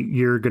 hey,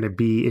 you're going to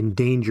be in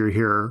danger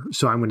here,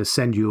 so I'm going to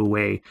send you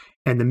away.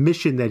 And the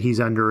mission that he's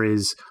under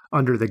is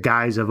under the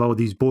guise of, oh,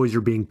 these boys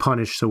are being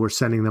punished, so we're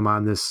sending them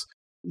on this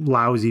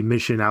lousy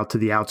mission out to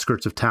the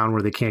outskirts of town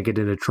where they can't get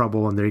into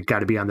trouble and they've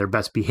got to be on their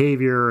best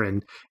behavior.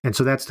 And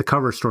so that's the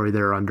cover story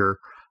they're under.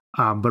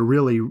 But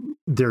really,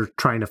 they're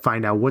trying to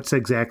find out what's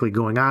exactly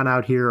going on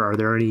out here. Are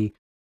there any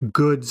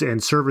goods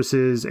and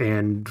services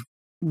and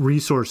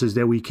resources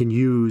that we can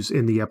use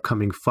in the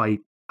upcoming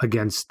fight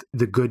against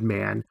the good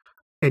man?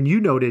 And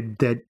you noted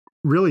that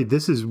really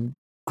this is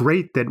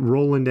great that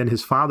Roland and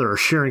his father are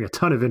sharing a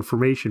ton of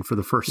information for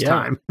the first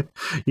time.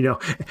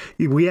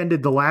 We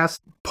ended the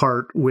last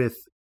part with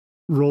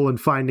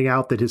Roland finding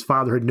out that his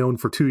father had known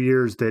for 2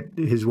 years that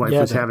his wife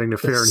was having an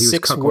affair and he was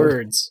cuckolded. 6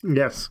 words.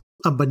 Yes.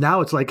 But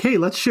now it's like, hey,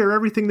 let's share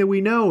everything that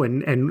we know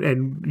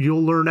and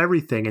you'll learn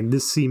everything. And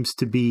this seems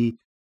to be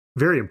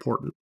very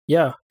important.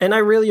 Yeah. And I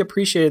really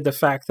appreciated the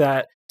fact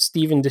that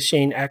Stephen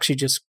Deshane actually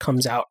just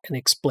comes out and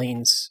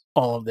explains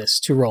all of this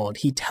to Roland.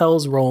 He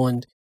tells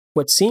Roland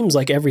what seems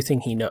like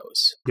everything he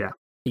knows. Yeah.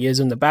 He gives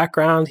him the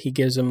background. He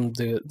gives him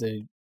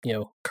the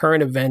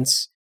current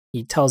events.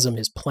 He tells him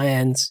his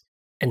plans.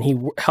 And he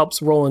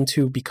helps Roland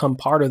to become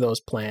part of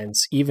those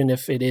plans, even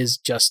if it is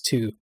just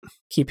to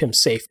keep him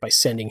safe by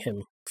sending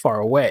him far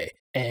away.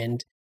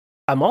 And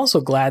I'm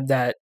also glad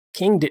that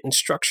King didn't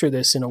structure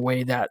this in a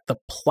way that the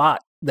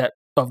plot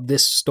of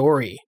this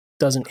story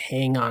doesn't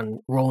hang on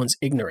Roland's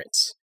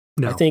ignorance.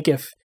 No. I think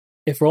if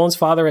Roland's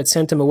father had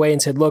sent him away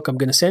and said, look, I'm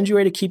going to send you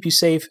away to keep you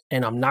safe,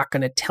 and I'm not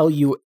going to tell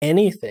you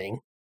anything,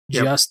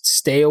 just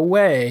stay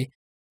away,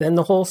 then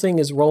the whole thing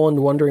is Roland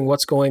wondering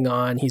what's going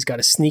on. He's got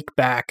to sneak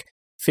back,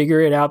 figure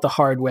it out the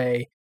hard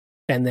way,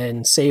 and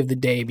then save the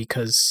day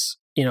because,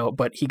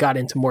 but he got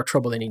into more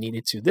trouble than he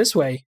needed to. This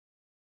way,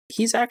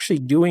 he's actually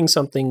doing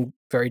something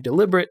very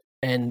deliberate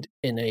and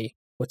in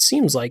what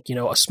seems like,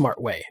 a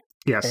smart way.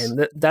 Yes.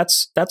 And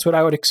that's what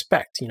I would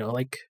expect,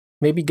 like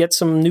maybe get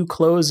some new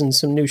clothes and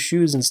some new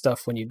shoes and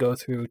stuff when you go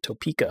through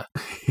Topeka,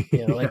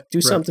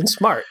 do something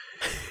smart.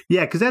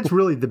 Yeah, because that's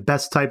really the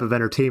best type of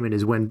entertainment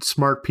is when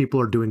smart people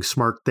are doing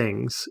smart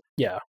things.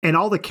 Yeah. And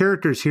all the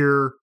characters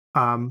here,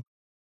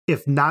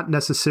 if not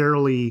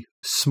necessarily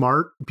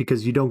smart,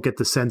 because you don't get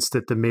the sense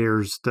that the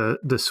mayor's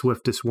the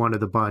swiftest one of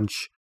the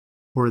bunch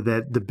or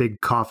that the big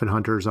coffin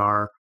hunters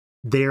are,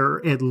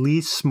 they're at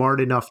least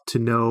smart enough to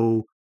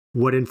know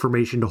what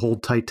information to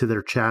hold tight to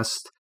their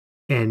chest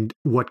and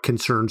what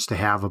concerns to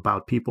have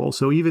about people.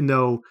 So even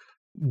though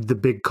the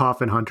big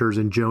coffin hunters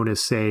and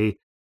Jonas say,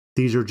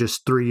 these are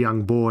just 3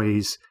 young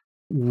boys,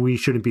 we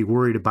shouldn't be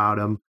worried about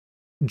them,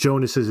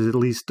 Jonas is at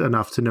least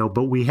enough to know,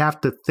 but we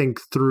have to think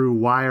through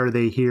why are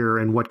they here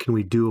and what can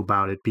we do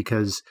about it,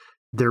 because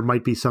there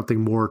might be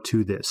something more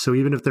to this. So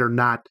even if they're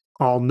not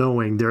all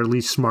knowing, they're at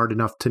least smart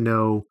enough to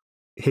know,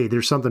 hey,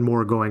 there's something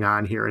more going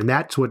on here. And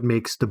that's what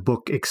makes the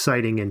book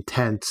exciting,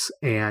 intense,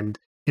 and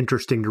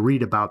interesting to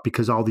read about,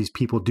 because all these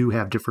people do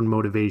have different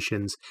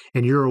motivations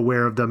and you're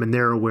aware of them and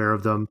they're aware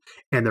of them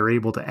and they're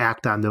able to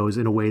act on those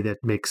in a way that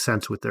makes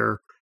sense with their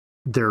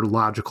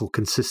logical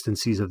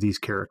consistencies of these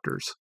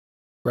characters.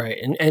 Right.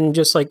 And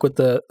just like with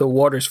the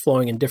waters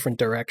flowing in different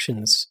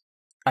directions,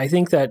 I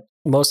think that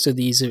most of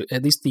these,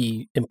 at least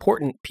the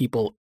important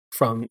people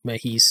from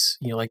Mahis,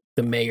 like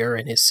the mayor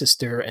and his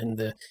sister and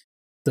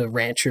the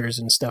ranchers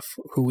and stuff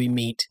who we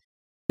meet,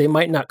 they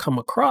might not come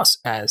across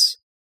as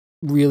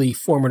really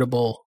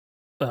formidable,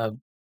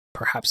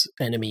 perhaps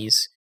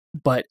enemies,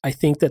 but I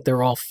think that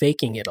they're all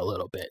faking it a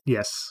little bit.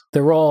 Yes.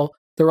 They're all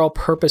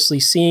purposely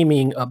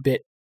seeming a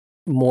bit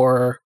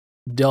more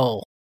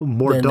dull.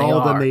 More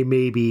dull than they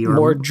may be, or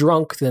more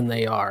drunk than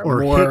they are, or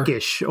more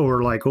hickish,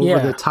 or like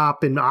over the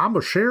top. And I'm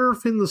a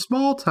sheriff in the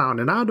small town,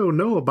 and I don't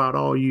know about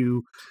all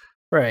you.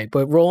 Right,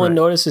 but Roland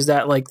notices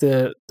that like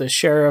the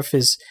sheriff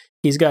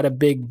he's got a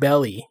big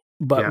belly,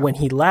 but when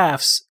he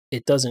laughs,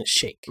 it doesn't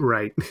shake.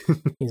 Right,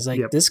 he's like,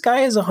 this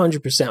guy is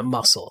 100%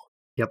 muscle.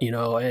 Yep,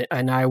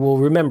 and I will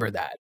remember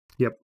that.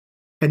 Yep,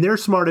 and they're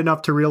smart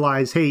enough to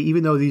realize, hey,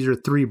 even though these are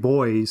 3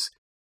 boys,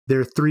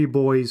 they're 3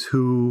 boys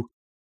who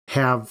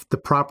have the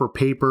proper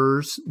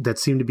papers that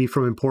seem to be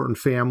from important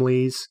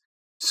families.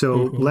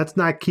 So let's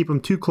not keep them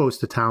too close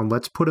to town.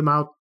 Let's put them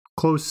out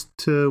close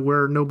to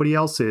where nobody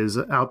else is,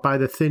 out by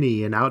the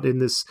Thinny and out in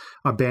this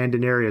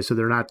abandoned area, so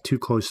they're not too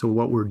close to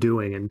what we're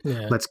doing. And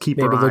let's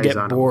keep our eyes on them. Maybe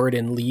they'll get bored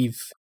and leave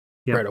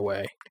right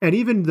away. And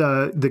even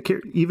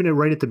even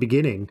right at the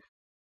beginning,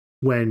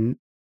 when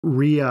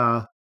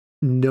Rhea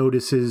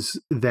notices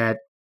that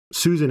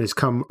Susan has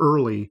come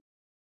early,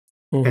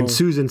 and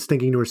Susan's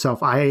thinking to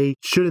herself, I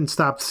shouldn't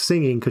stop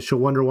singing because she'll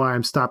wonder why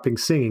I'm stopping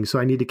singing. So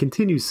I need to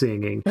continue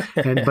singing.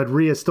 But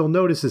Rhea still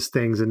notices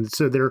things. And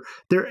so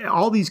they're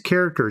all these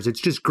characters.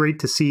 It's just great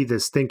to see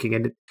this thinking.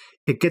 And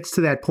it gets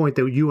to that point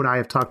that you and I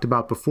have talked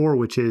about before,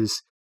 which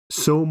is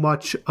so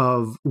much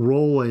of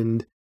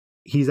Roland,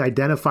 he's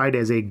identified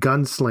as a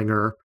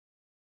gunslinger,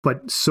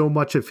 but so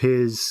much of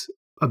his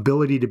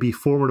ability to be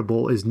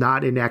formidable is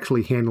not in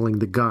actually handling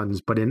the guns,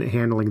 but in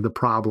handling the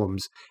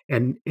problems.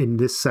 And in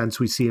this sense,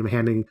 we see him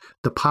handling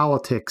the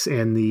politics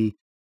and the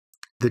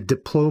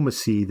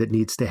diplomacy that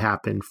needs to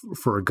happen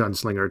for a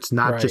gunslinger. It's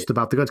not just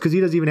about the guns, because he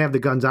doesn't even have the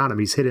guns on him.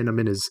 He's hidden them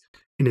in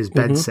his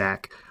bed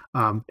sack.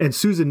 And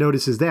Susan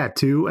notices that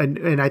too.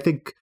 And I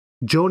think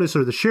Jonas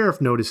or the sheriff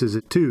notices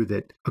it too,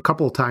 that a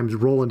couple of times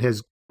Roland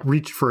has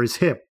reached for his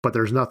hip, but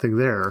there's nothing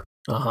there.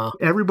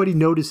 Everybody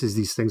notices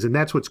these things, and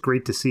that's what's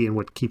great to see and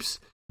what keeps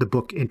the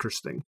book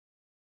interesting.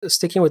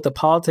 Sticking with the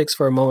politics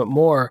for a moment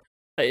more,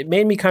 it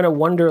made me kind of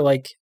wonder,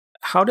 like,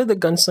 how do the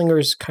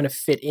gunslingers kind of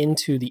fit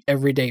into the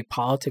everyday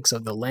politics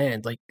of the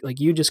land? Like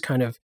you just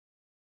kind of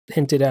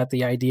hinted at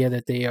the idea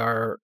that they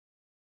are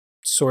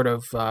sort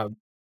of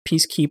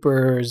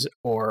peacekeepers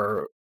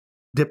or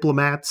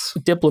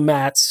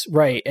diplomats,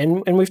 right?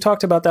 And we've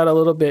talked about that a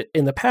little bit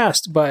in the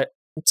past, but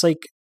it's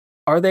like,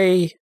 are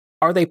they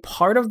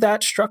part of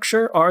that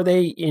structure? Are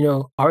they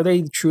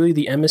truly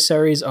the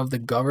emissaries of the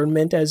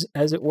government, as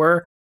it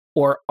were,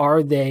 or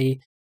are they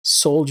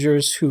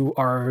soldiers who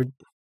are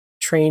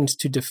trained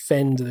to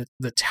defend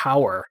the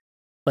tower?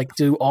 Like,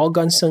 do all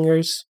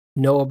gunslingers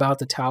know about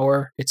the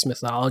tower, its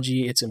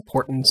mythology, its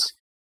importance?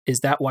 Is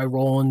that why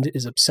Roland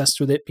is obsessed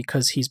with it?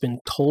 Because he's been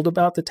told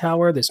about the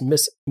tower, this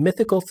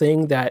mythical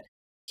thing that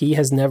he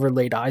has never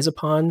laid eyes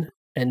upon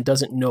and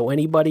doesn't know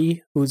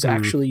anybody who's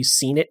actually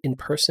seen it in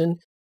person,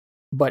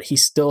 but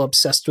he's still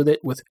obsessed with it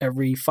with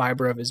every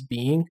fiber of his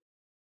being.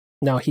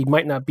 Now, he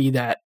might not be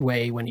that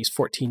way when he's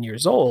 14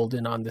 years old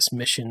and on this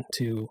mission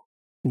to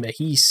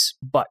Mehis,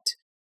 but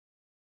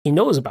he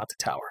knows about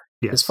the tower.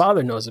 Yes. His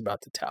father knows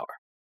about the tower.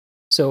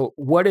 So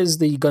what is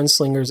the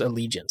gunslinger's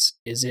allegiance?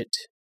 Is it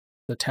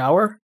the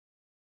tower?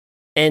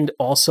 And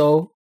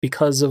also,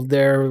 because of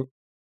their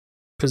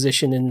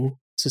position in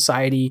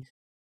society,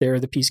 they're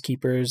the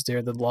peacekeepers,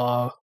 they're the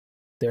law,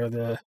 they're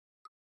the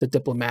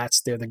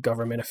diplomats, they're the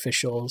government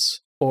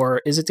officials,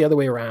 or is it the other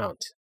way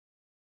around?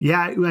 Yeah,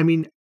 I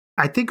mean,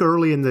 I think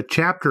early in the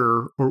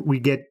chapter, we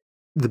get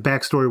the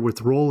backstory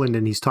with Roland,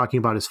 and he's talking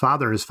about his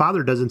father, and his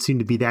father doesn't seem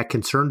to be that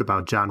concerned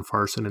about John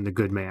Farson and the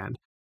good man.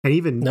 And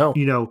even,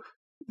 the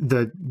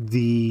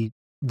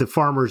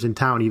farmers in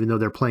town, even though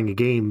they're playing a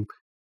game,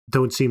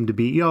 don't seem to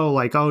be,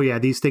 like, oh yeah,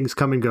 these things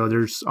come and go.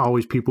 There's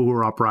always people who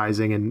are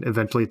uprising, and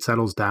eventually it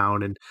settles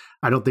down. And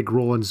I don't think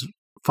Roland's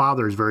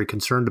father is very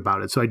concerned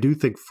about it. So I do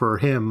think for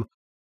him,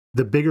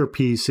 the bigger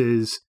piece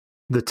is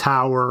the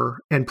tower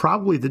and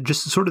probably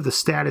just sort of the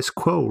status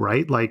quo,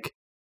 right? Like,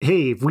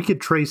 hey, if we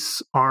could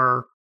trace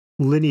our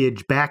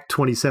lineage back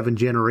 27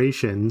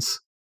 generations,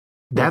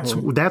 that's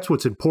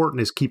what's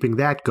important, is keeping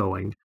that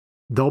going.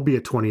 There'll be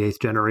a 28th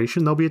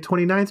generation, there'll be a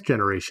 29th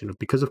generation,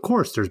 because of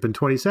course there's been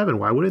 27.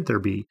 Why wouldn't there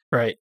be?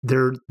 Right.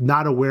 They're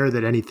not aware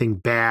that anything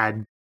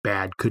bad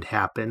could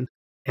happen.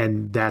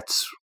 And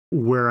that's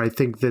where I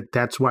think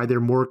that's why they're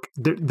more,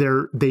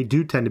 they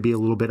do tend to be a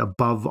little bit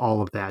above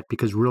all of that,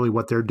 because really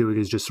what they're doing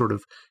is just sort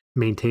of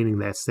maintaining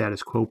that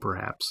status quo,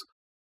 perhaps.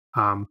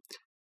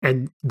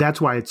 And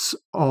that's why it's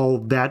all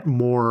that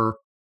more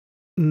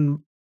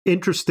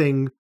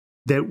interesting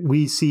that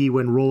we see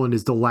when Roland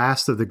is the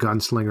last of the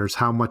gunslingers,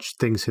 how much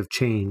things have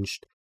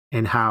changed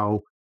and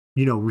how,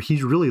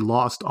 he's really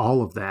lost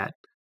all of that.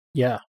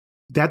 Yeah.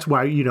 That's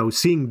why,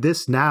 seeing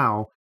this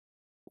now,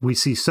 we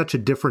see such a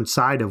different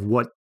side of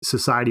what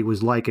society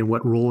was like and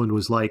what Roland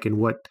was like and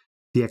what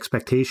the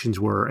expectations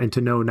were. And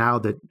to know now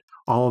that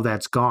all of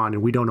that's gone,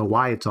 and we don't know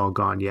why it's all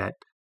gone yet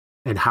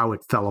and how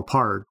it fell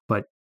apart.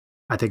 But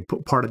I think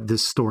part of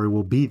this story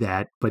will be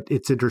that. But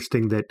it's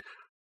interesting that,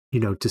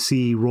 to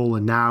see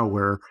Roland now,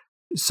 where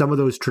some of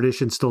those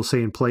traditions still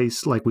stay in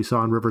place, like we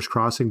saw in Rivers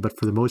Crossing, but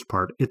for the most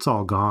part, it's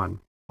all gone.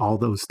 All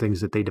those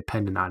things that they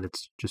depended on,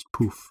 it's just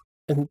poof.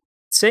 And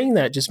saying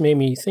that just made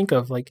me think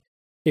of, like,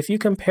 if you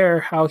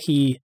compare how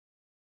he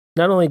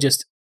not only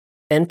just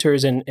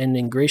enters and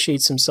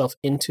ingratiates himself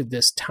into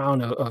this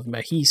town of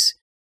Mehis,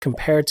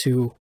 compared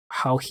to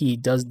how he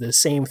does the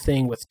same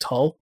thing with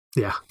Tull.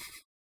 Yeah.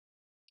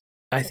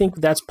 I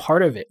think that's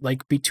part of it.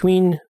 Like,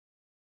 between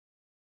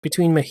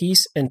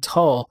Mehis and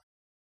Tull,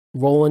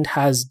 Roland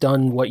has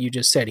done what you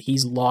just said.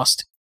 He's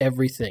lost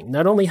everything.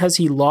 Not only has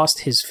he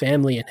lost his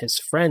family and his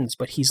friends,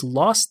 but he's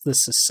lost the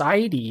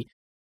society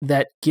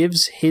that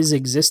gives his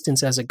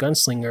existence as a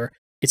gunslinger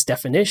its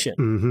definition.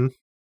 Mm-hmm.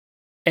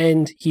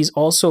 And he's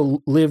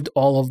also lived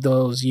all of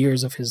those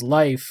years of his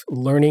life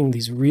learning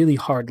these really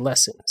hard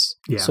lessons.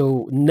 Yeah.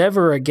 So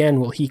never again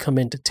will he come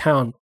into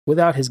town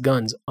without his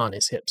guns on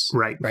his hips.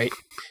 Right. Right?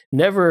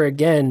 Never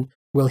again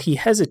will he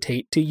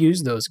hesitate to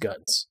use those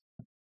guns.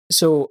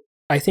 So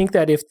I think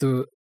that if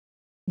the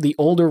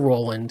older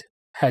Roland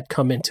had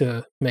come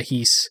into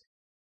Mehis,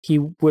 he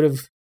would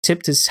have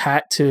tipped his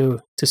hat to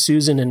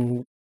Susan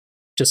and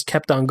just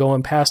kept on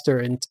going past her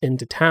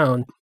into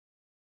town,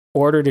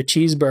 ordered a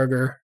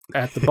cheeseburger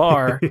at the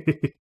bar,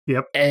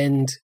 yep,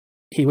 and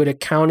he would have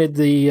counted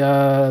the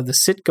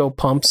Citgo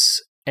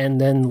pumps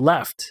and then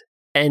left.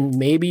 And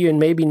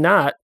maybe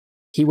not,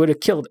 he would have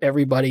killed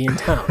everybody in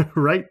town.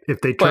 Right.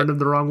 If they turned him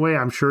the wrong way,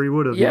 I'm sure he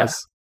would have. Yeah.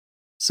 Yes.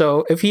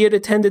 So if he had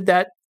attended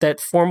that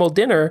formal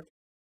dinner,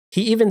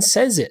 he even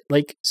says it.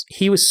 Like,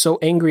 he was so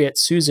angry at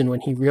Susan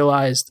when he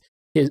realized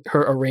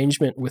her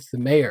arrangement with the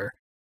mayor,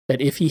 that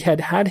if he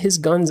had had his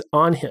guns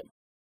on him,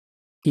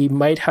 he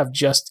might have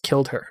just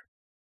killed her.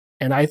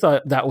 And I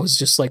thought that was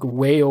just like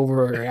way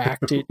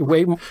overreacted,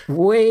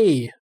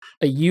 way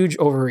a huge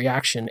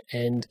overreaction.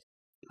 And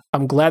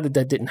I'm glad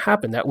that didn't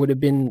happen. That would have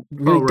been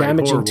really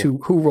damaging horrible to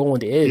who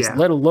Roland is,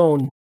 let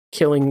alone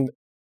killing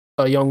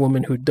a young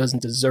woman who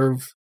doesn't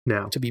deserve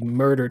to be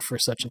murdered for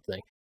such a thing.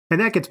 And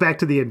that gets back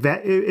to the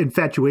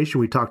infatuation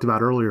we talked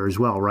about earlier as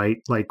well, right?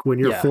 Like, when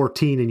you're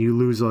 14 and you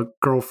lose a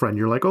girlfriend,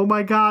 you're like, oh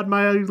my God,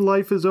 my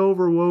life is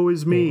over. Woe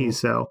is me. Mm-hmm.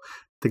 So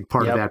think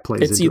part of that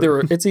plays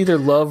it's either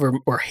love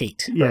or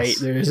hate, right? Yes.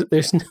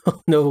 There's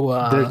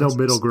no there's no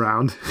middle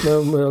ground.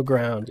 No middle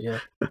ground, yeah.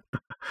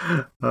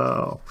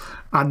 Oh.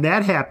 On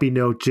that happy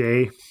note,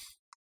 Jay,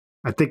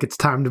 I think it's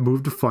time to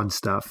move to fun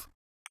stuff.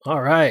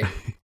 All right.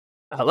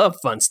 I love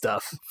fun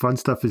stuff. Fun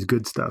stuff is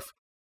good stuff.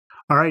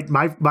 All right,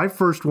 my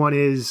first one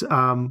is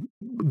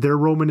they're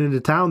roaming into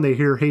town. They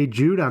hear "Hey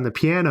Jude" on the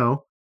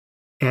piano,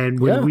 and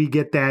when we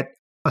get that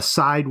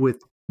aside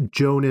with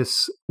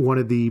Jonas, one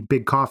of the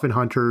big coffin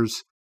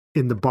hunters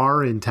in the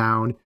bar in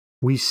town,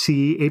 we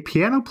see a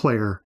piano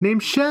player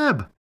named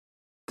Sheb.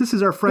 This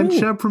is our friend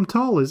Sheb from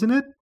Tull, isn't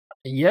it?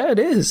 Yeah, it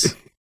is.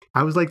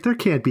 I was like, there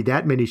can't be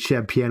that many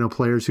Sheb piano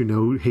players who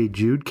know "Hey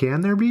Jude."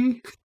 Can there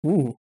be?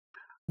 Ooh.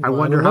 I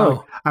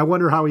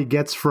wonder how he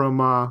gets from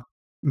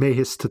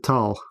Mayhis to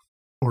Tull,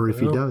 or if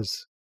he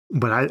does.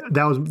 But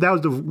that was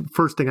the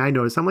first thing I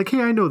noticed. I'm like,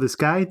 hey, I know this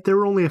guy. There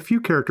were only a few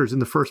characters in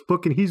the first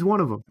book, and he's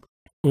one of them.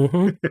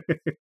 Mm-hmm.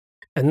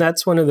 And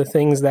that's one of the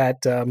things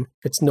that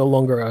it's no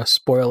longer a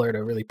spoiler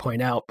to really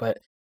point out, but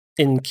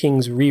in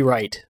King's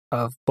rewrite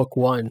of book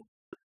 1,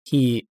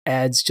 he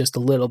adds just a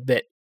little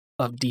bit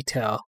of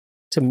detail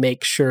to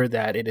make sure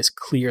that it is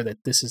clear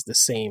that this is the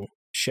same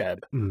Sheb,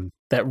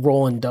 that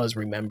Roland does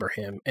remember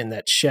him, and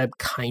that Sheb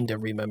kind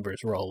of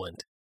remembers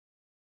Roland.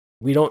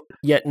 We don't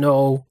yet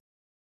know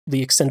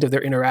the extent of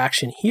their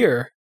interaction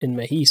here in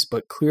Mayhis,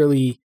 but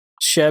clearly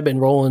Sheb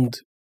and Roland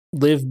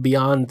live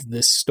beyond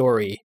this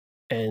story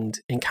and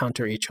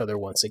encounter each other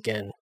once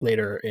again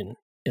later in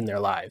their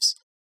lives.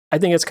 I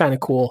think it's kind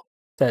of cool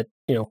that,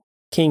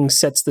 King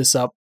sets this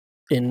up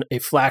in a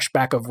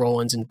flashback of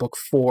Roland's in book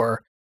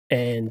 4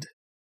 and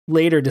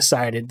later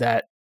decided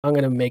that I'm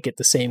going to make it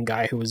the same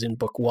guy who was in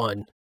book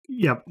 1.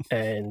 Yep.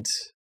 And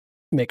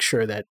make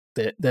sure that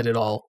it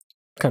all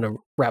kind of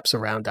wraps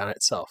around on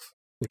itself,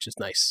 which is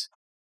nice.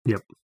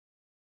 Yep.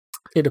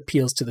 It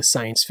appeals to the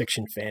science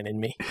fiction fan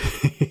in me.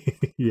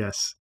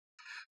 Yes.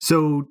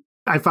 So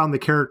I found the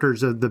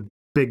characters of the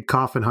big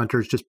coffin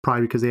hunters just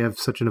probably because they have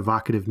such an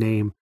evocative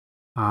name.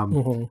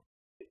 And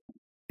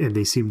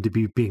they seem to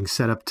be being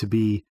set up to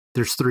be,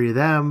 there's 3 of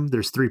them.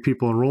 There's 3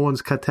 people in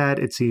Roland's quartet.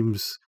 It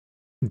seems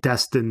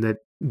destined that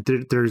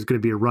there's going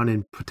to be a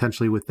run-in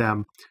potentially with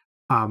them.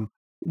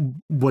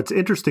 What's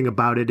interesting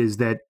about it is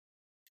that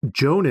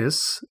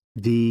Jonas,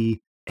 the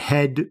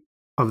head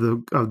of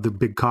the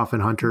big coffin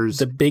hunters,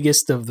 the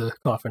biggest of the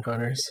coffin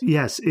hunters,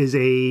 yes, is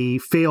a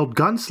failed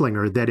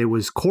gunslinger. That it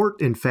was Court,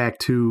 in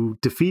fact, who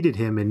defeated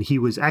him, and he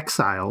was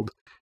exiled.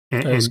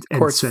 And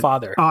Court's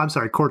father. Oh, I'm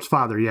sorry, Court's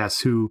father. Yes,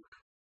 who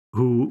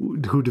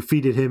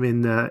defeated him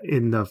in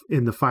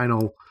the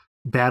final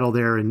battle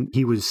there, and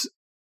he was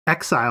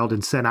exiled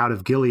and sent out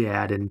of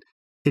Gilead. And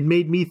it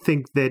made me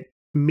think that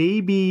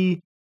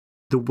maybe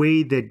the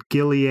way that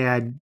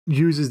Gilead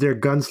uses their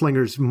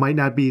gunslingers might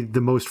not be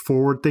the most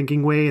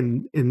forward-thinking way.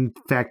 And in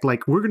fact,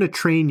 like, we're going to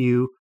train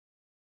you.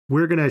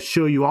 We're going to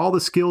show you all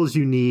the skills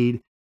you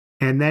need.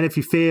 And then if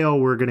you fail,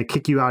 we're going to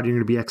kick you out. You're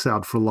going to be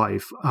exiled for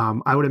life.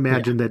 I would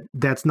imagine that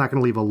that's not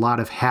going to leave a lot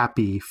of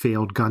happy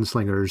failed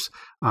gunslingers.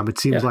 It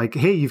seems like,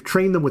 hey, you've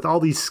trained them with all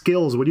these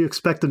skills. What do you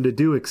expect them to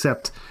do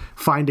except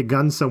find a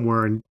gun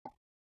somewhere and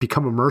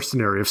become a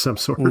mercenary of some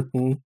sort?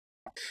 Mm-hmm.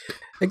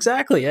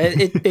 Exactly.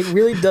 It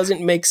really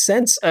doesn't make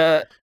sense.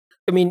 I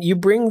mean, you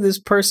bring this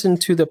person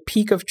to the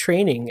peak of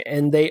training,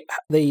 and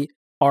they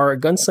are a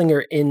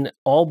gunslinger in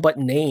all but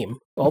name,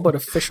 all but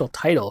official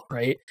title,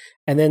 right?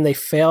 And then they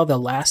fail the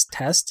last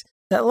test.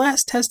 That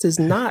last test is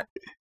not,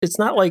 it's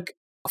not like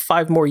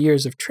 5 more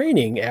years of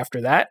training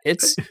after that.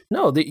 It's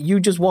that you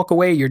just walk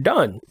away, you're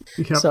done.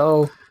 Yep.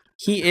 So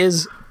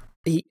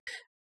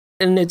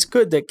and it's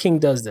good that King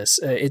does this.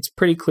 It's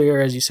pretty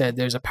clear, as you said,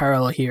 there's a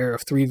parallel here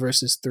of 3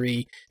 versus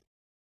 3.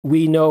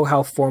 We know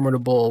how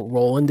formidable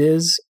Roland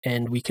is,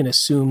 and we can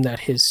assume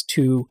that his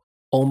 2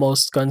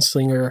 almost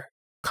gunslinger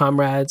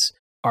comrades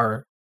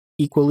are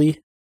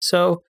equally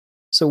so.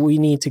 So we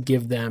need to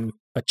give them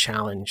a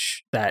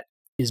challenge that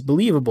is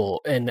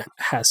believable and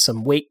has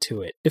some weight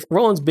to it. If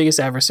Roland's biggest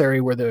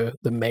adversary were the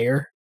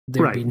mayor,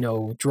 there'd be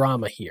no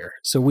drama here.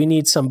 So we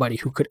need somebody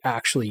who could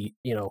actually,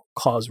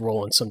 cause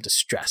Roland some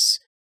distress.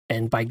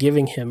 And by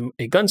giving him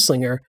a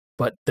gunslinger,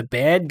 but the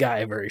bad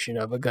guy version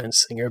of a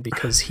gunslinger,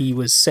 because he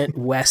was sent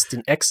west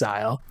in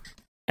exile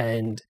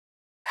and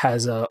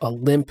has a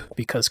limp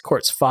because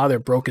Court's father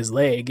broke his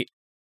leg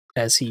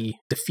as he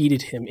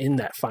defeated him in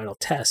that final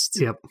test.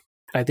 Yep.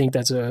 I think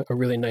that's a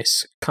really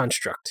nice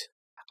construct.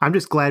 I'm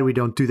just glad we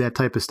don't do that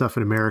type of stuff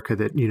in America,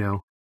 that,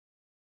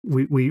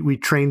 we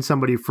train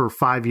somebody for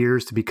 5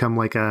 years to become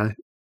like a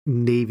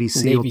Navy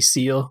SEAL.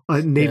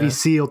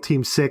 SEAL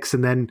Team 6.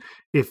 And then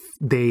if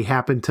they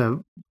happen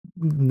to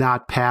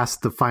not pass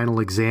the final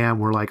exam,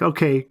 we're like,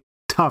 okay,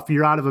 tough,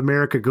 you're out of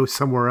America, go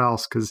somewhere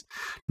else, because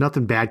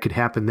nothing bad could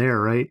happen there,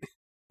 right?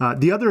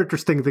 The other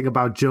interesting thing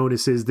about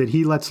Jonas is that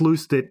he lets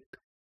loose that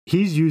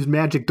he's used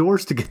magic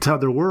doors to get to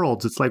other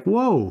worlds. It's like,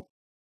 whoa.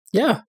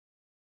 Yeah.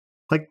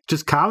 Like,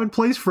 just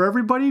commonplace for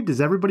everybody?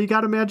 Does everybody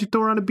got a magic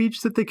door on a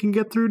beach that they can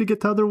get through to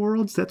get to other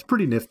worlds? That's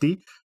pretty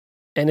nifty.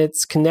 and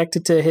it's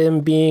connected to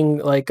him being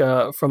like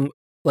from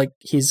like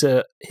his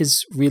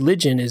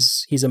religion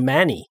is he's a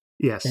Manny.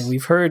 Yes. And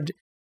we've heard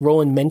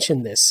Roland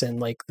mention this and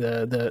like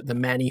the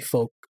Manny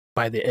folk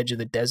by the edge of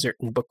the desert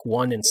in book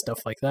 1 and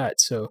stuff like that.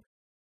 So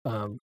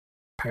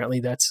apparently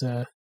that's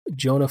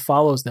Jonah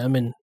follows them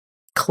and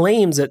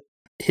claims that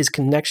his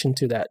connection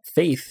to that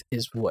faith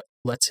is what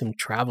lets him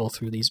travel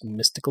through these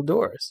mystical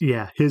doors.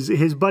 Yeah,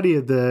 his buddy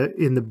in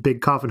the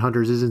Big Coffin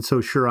Hunters isn't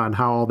so sure on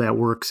how all that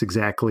works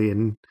exactly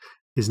and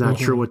is not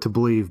sure what to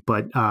believe,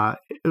 but a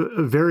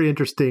very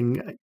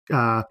interesting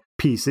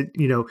piece.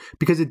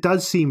 Because it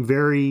does seem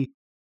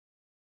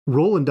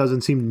Roland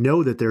doesn't seem to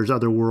know that there's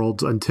other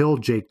worlds until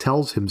Jake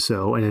tells him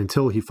so, and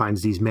until he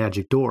finds these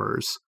magic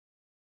doors.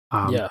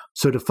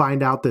 So to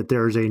find out that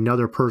there's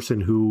another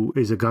person who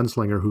is a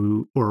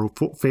gunslinger or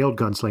failed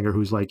gunslinger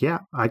who's like, yeah,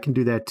 I can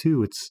do that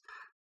too.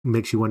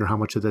 Makes you wonder how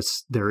much of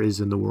this there is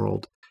in the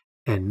world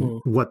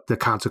and what the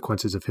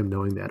consequences of him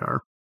knowing that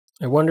are.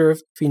 I wonder if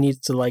he needs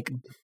to like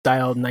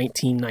dial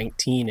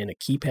 1919 in a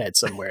keypad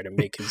somewhere to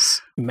make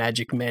his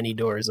magic Manny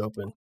doors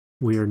open.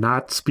 We are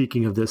not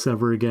speaking of this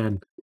ever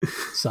again.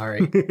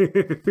 Sorry.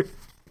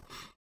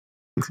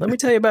 Let me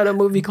tell you about a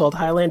movie called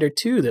Highlander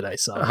 2 that I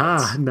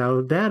saw.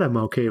 Now that I'm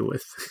okay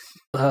with.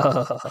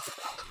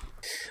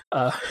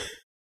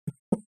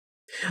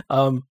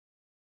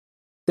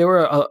 There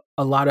were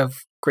a lot of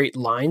great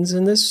lines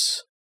in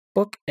this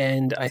book,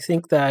 and I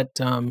think that,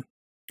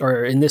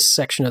 or in this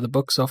section of the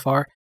book so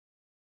far,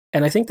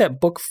 and I think that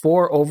book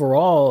 4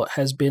 overall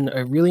has been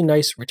a really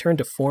nice return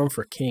to form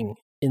for King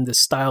in the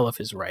style of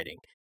his writing.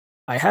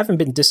 I haven't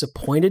been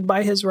disappointed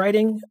by his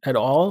writing at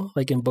all,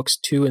 like in books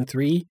 2 and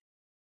 3,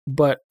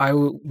 but I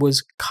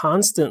was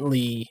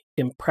constantly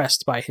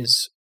impressed by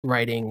his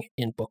writing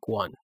in book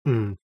 1.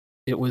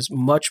 It was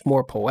much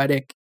more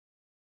poetic.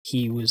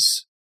 He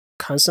was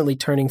constantly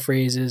turning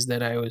phrases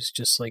that I was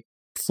just like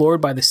floored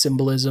by the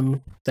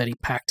symbolism that he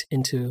packed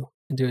into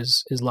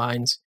his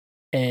lines.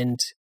 And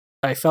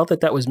I felt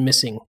that was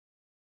missing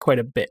quite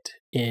a bit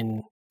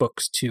in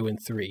books 2 and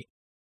 3.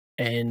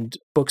 And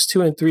books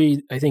 2 and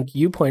 3, I think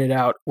you pointed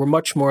out, were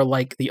much more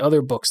like the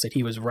other books that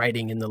he was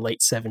writing in the late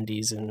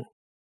 70s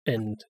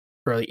and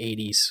early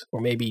 80s,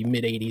 or maybe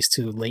mid 80s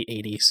to late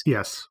 80s.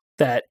 Yes.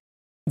 That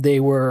they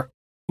were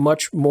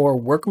much more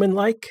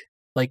workmanlike.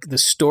 Like the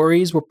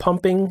stories were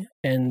pumping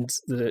and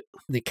the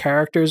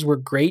characters were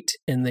great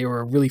and they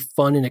were really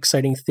fun and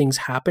exciting things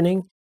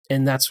happening.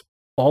 And that's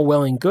all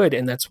well and good.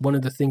 And that's one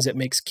of the things that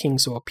makes King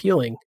so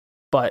appealing.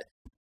 But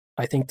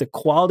I think the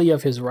quality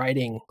of his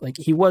writing, like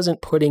he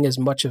wasn't putting as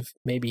much of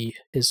maybe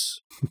his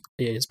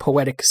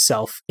poetic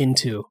self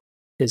into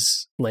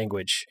his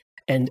language.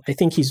 And I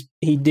think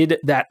he did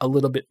that a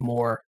little bit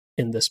more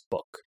in this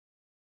book.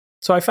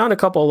 So I found a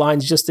couple of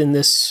lines just in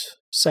this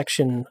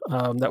section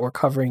that we're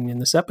covering in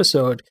this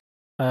episode.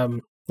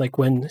 Like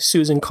when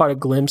Susan caught a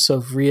glimpse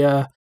of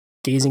Rhea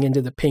gazing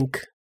into the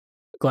pink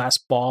glass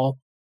ball,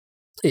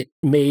 it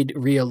made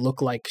Rhea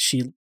look like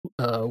she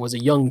was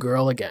a young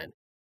girl again.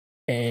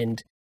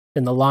 And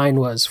the line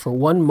was, "For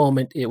one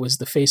moment, it was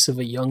the face of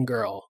a young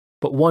girl,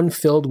 but one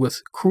filled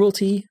with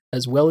cruelty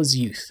as well as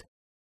youth.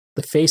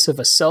 The face of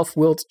a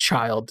self-willed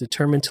child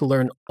determined to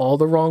learn all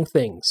the wrong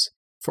things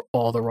for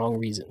all the wrong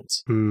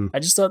reasons." I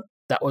just thought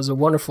that was a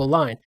wonderful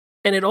line.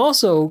 And it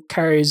also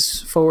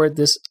carries forward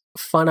this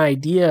fun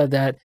idea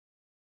that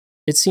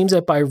it seems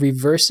that by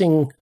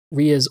reversing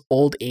Rhea's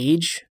old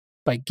age,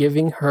 by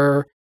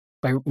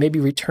maybe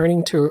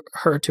returning to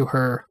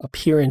her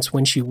appearance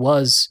when she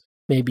was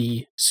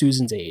maybe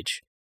Susan's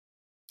age,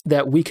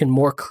 that we can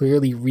more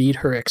clearly read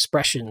her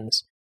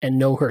expressions and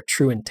know her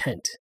true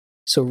intent.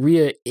 So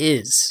Rhea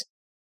is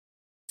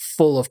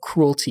full of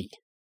cruelty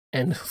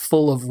and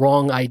full of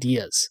wrong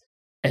ideas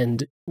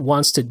and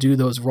wants to do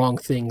those wrong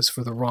things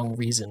for the wrong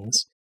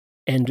reasons.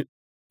 And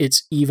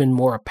it's even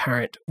more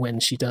apparent when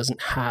she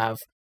doesn't have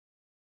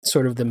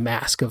sort of the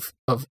mask of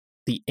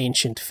the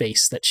ancient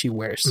face that she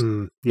wears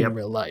in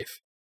real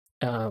life.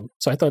 So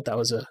I thought that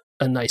was a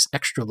nice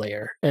extra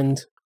layer.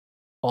 And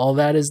all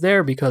that is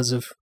there because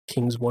of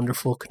King's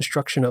wonderful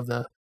construction of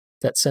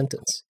that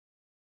sentence.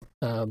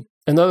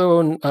 Another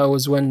one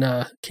was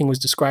when King was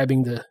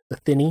describing the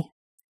Thinny.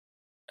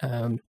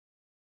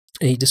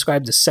 He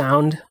described the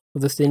sound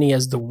of the Thinny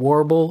as the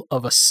warble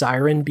of a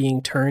siren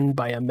being turned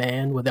by a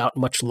man without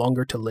much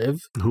longer to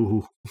live.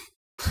 Ooh.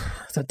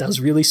 I thought that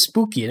was really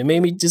spooky. And it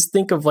made me just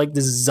think of like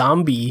this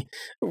zombie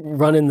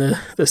running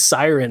the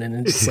siren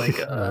and it's just like,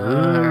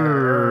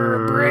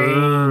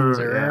 brains.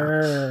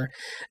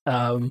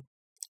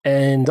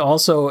 And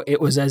also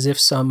it was as if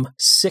some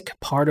sick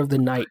part of the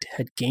night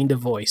had gained a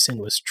voice and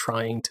was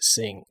trying to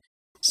sing.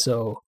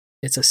 So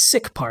it's a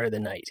sick part of the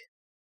night.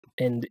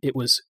 And it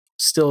was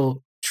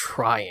still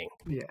trying.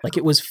 Yeah. Like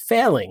it was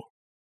failing,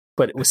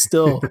 but it was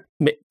still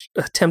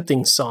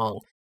attempting song.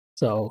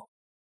 So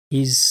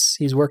he's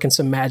working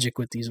some magic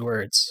with these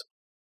words.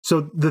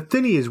 So the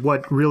Thinny is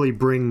what really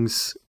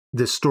brings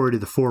this story to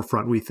the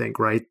forefront, we think,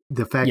 right?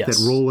 The fact that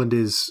Roland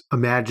is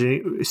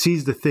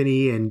sees the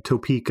Thinny and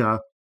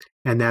Topeka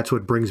And that's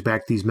what brings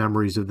back these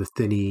memories of the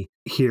Thinny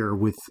here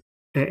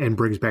and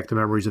brings back the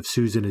memories of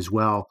Susan as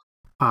well.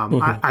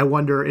 I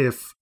wonder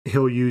if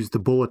he'll use the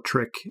bullet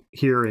trick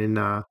here in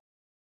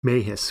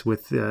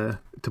Mahis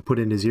to put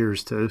in his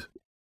ears to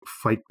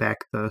fight back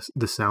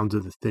the sounds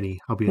of the Thinny.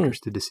 I'll be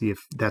interested to see if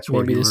that's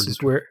where he learned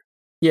it.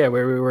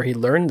 Where he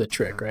learned the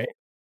trick, right?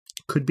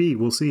 Could be.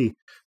 We'll see.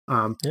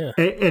 And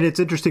it's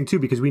interesting too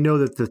because we know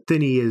that the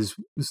Thinny is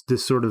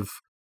this sort of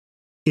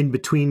in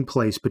between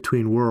place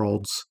between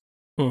worlds.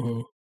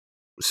 Mm-hmm.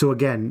 So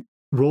again,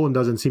 Roland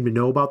doesn't seem to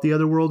know about the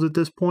other worlds at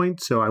this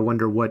point. So I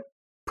wonder what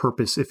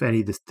purpose, if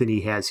any, the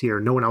Thinny has here.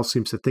 No one else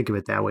seems to think of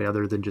it that way,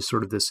 other than just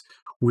sort of this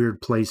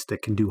weird place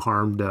that can do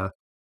harm to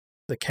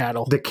the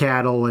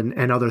cattle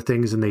and other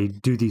things. And they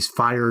do these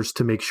fires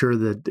to make sure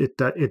that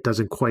it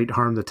doesn't quite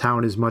harm the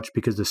town as much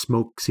because the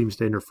smoke seems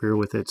to interfere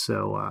with it.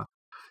 So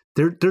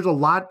there's a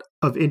lot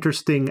of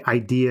interesting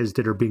ideas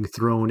that are being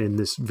thrown in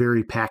this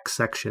very packed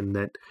section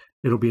that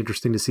it'll be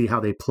interesting to see how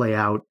they play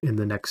out in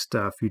the next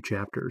few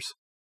chapters.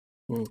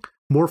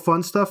 More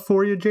fun stuff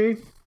for you, Jay?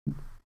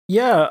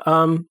 Yeah.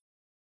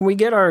 We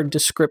get our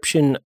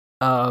description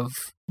of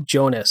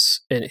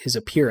Jonas and his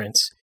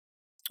appearance.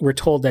 We're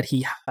told that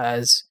he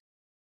has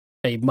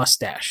a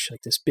mustache,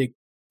 like this big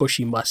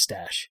bushy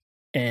mustache.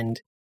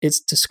 And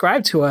it's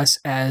described to us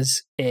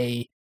as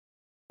a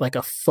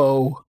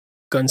faux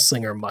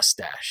gunslinger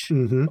mustache.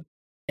 Mm-hmm.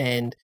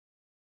 And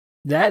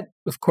that,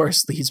 of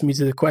course, leads me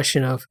to the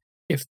question of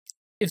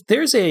if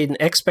there's an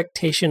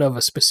expectation of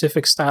a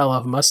specific style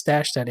of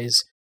mustache that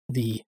is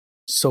the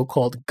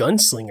so-called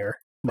gunslinger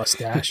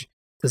mustache,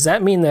 does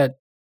that mean that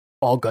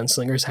all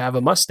gunslingers have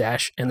a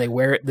mustache and they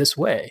wear it this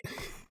way?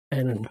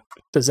 And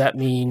does that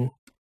mean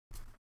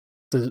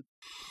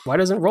why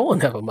doesn't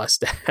Roland have a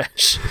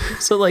mustache?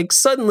 So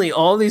suddenly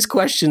all these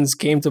questions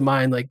came to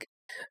mind,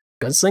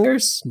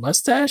 gunslingers,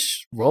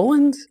 mustache,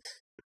 Roland?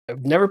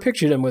 I've never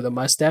pictured him with a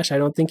mustache. I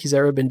don't think he's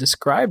ever been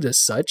described as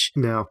such.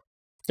 No.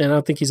 And I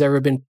don't think he's ever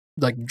been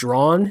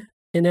drawn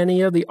in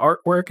any of the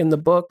artwork in the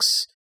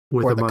books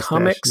or the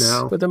comics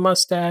with a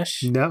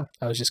mustache. No.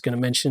 I was just going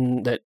to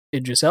mention that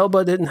Idris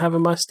Elba didn't have a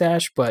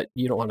mustache, but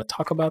you don't want to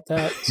talk about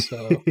that.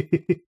 So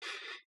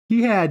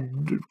he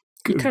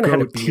kind of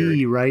had a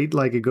goatee, right?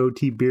 Like a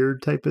goatee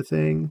beard type of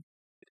thing.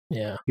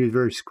 Yeah. He was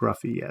very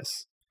scruffy,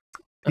 yes.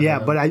 Yeah,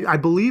 but I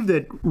believe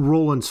that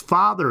Roland's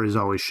father is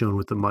always shown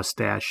with the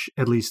mustache,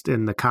 at least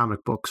in the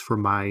comic books,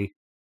 from my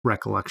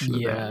recollection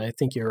of that. Yeah, I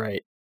think you're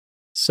right.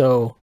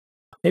 So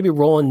maybe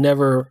Roland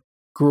never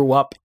grew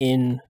up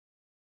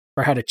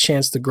or had a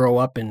chance to grow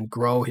up and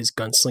grow his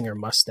gunslinger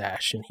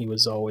mustache, and he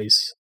was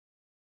always,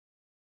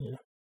 who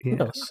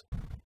knows?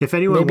 If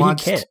anyone maybe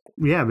wants, he can't.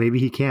 Yeah, maybe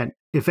he can't.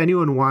 If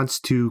anyone wants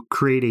to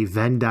create a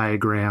Venn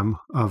diagram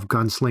of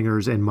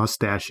gunslingers and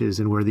mustaches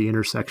and where the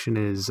intersection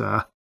is,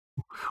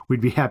 we'd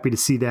be happy to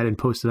see that and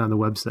post it on the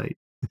website.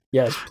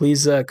 Yes,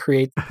 please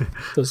create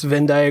those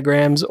Venn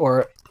diagrams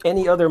or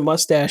any other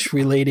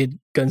mustache-related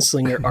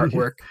gunslinger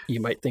artwork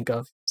you might think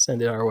of.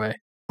 Send it our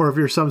way. Or if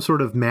you're some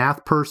sort of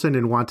math person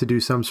and want to do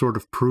some sort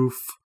of proof,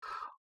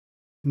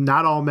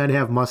 not all men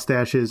have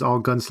mustaches,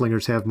 all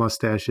gunslingers have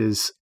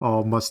mustaches,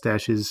 all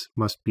mustaches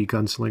must be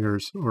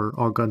gunslingers, or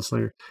all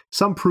gunslingers.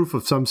 Some proof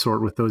of some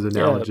sort with those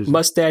analogies. Yeah,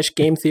 mustache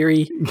game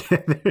theory.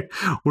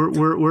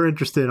 we're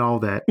interested in all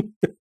that.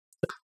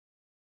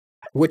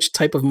 Which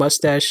type of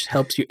mustache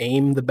helps you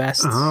aim the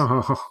best?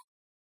 Oh,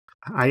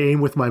 I aim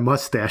with my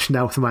mustache,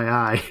 not with my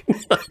eye.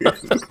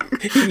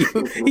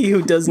 He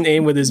who doesn't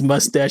aim with his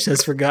mustache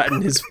has forgotten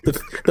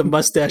the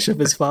mustache of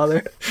his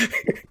father.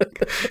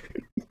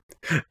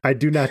 I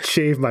do not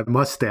shave my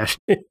mustache.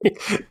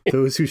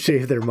 Those who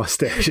shave their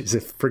mustaches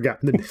have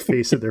forgotten the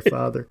face of their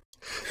father.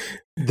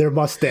 Their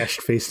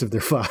mustached face of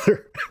their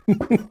father.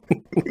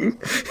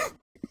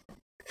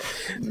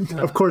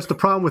 Of course, the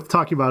problem with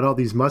talking about all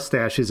these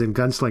mustaches and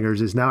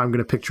gunslingers is now I'm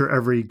going to picture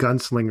every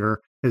gunslinger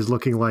as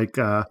looking like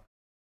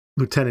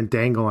Lieutenant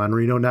Dangle on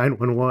Reno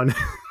 911.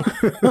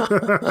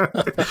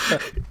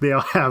 They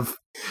all have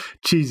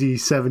cheesy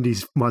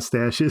 70s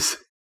mustaches.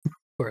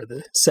 Or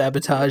the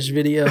sabotage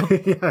video.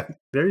 Yeah,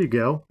 there you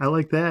go. I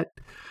like that.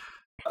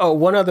 Oh,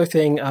 one other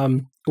thing.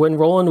 When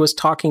Roland was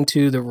talking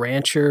to the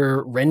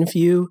rancher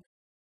Renfew,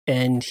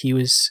 and he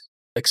was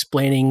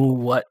explaining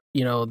what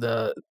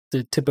the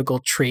typical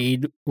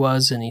trade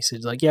was, and he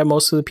said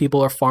most of the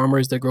people are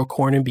farmers that grow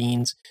corn and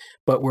beans,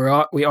 but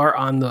we are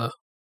on the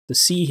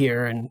sea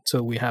here, and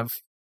so we have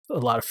a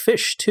lot of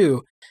fish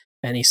too.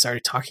 And he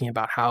started talking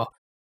about how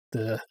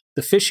the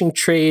fishing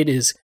trade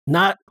is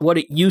not what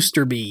it used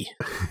to be.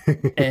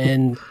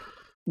 And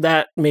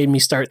that made me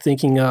start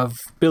thinking of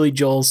Billy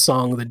Joel's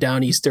song, The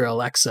Downeaster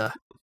Alexa.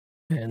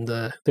 And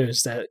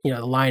there's that,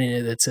 line in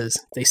it that says,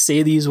 "They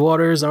say these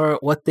waters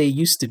aren't what they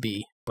used to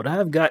be, but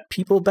I've got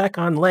people back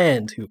on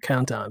land who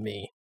count on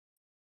me."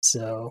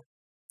 So,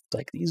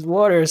 these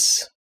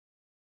waters,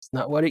 it's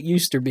not what it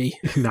used to be.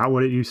 Not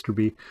what it used to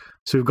be.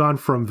 So we've gone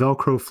from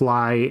Velcro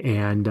Fly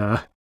and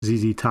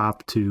ZZ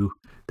Top to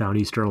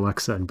Downeaster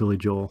Alexa and Billy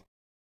Joel.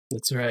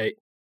 That's right.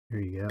 There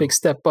you go. Big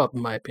step up,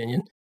 in my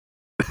opinion.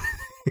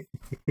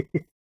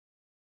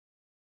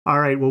 All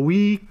right. Well,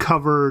 we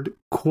covered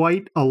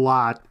quite a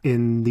lot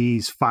in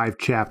these 5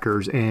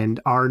 chapters, and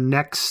our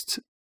next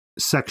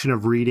section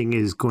of reading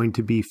is going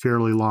to be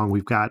fairly long.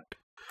 We've got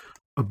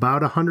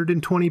about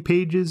 120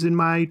 pages in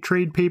my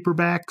trade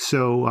paperback,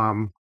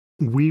 so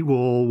we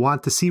will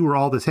want to see where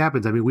all this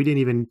happens. I mean, we didn't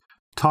even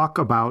talk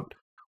about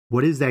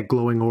what is that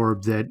glowing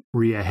orb that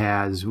Rhea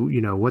has. You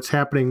know, what's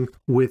happening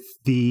with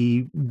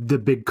the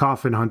big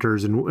coffin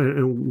hunters,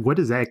 and what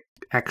does that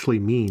actually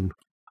mean?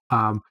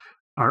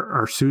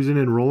 Are Susan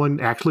and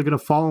Roland actually going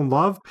to fall in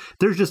love?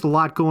 There's just a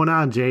lot going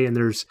on, Jay, and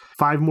there's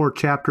 5 more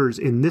chapters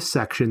in this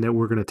section that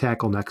we're going to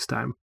tackle next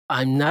time.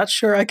 I'm not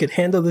sure I could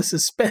handle the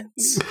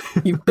suspense.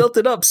 You've built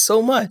it up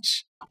so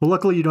much. Well,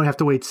 luckily you don't have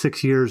to wait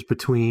 6 years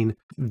between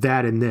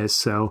that and this,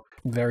 so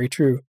very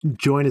true.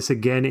 Join us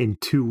again in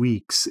 2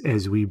 weeks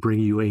as we bring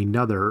you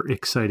another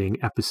exciting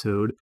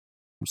episode.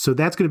 So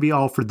that's going to be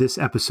all for this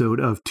episode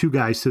of Two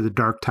Guys to the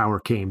Dark Tower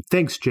Came.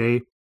 Thanks,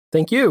 Jay.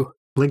 Thank you.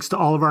 Links to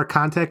all of our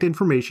contact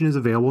information is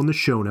available in the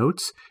show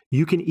notes.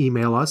 You can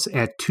email us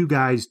at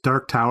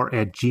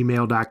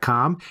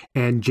twoguysdarktower@gmail.com.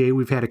 And Jay,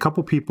 we've had a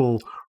couple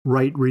people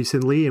write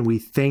recently, and we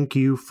thank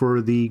you for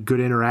the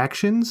good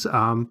interactions.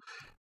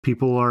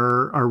 People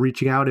are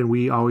reaching out, and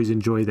we always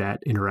enjoy that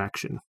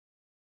interaction.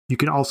 You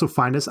can also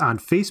find us on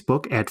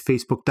Facebook at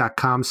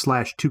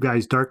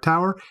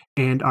facebook.com/twoguysdarktower,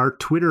 and our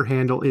Twitter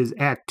handle is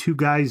at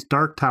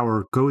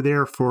twoguysdarktower. Go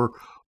there for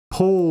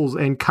polls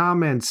and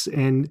comments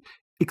and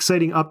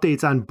exciting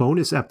updates on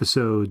bonus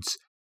episodes.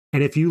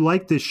 And if you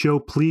like this show,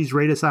 please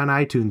rate us on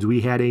iTunes. We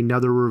had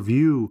another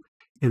review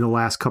in the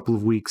last couple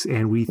of weeks,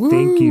 and we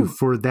thank you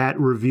for that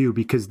review,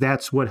 because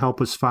that's what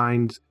helps us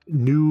find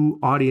new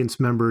audience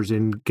members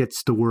and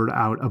gets the word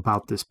out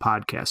about this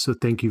podcast. So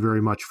thank you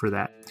very much for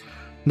that.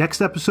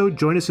 Next episode,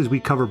 join us as we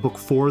cover Book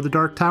 4 of The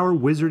Dark Tower,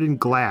 Wizard in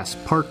Glass,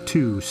 Part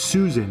 2,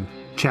 Susan,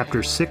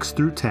 Chapters 6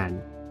 through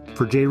 10.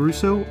 For Jay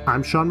Russo,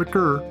 I'm Sean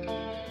McGurr.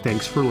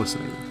 Thanks for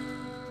listening.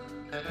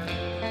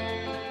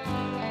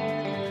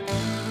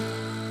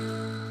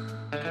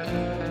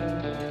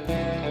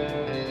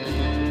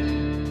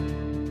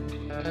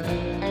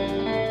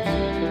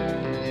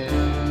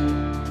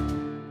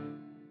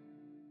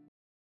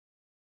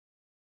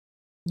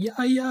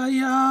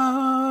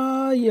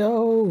 Yeah,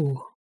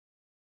 yo.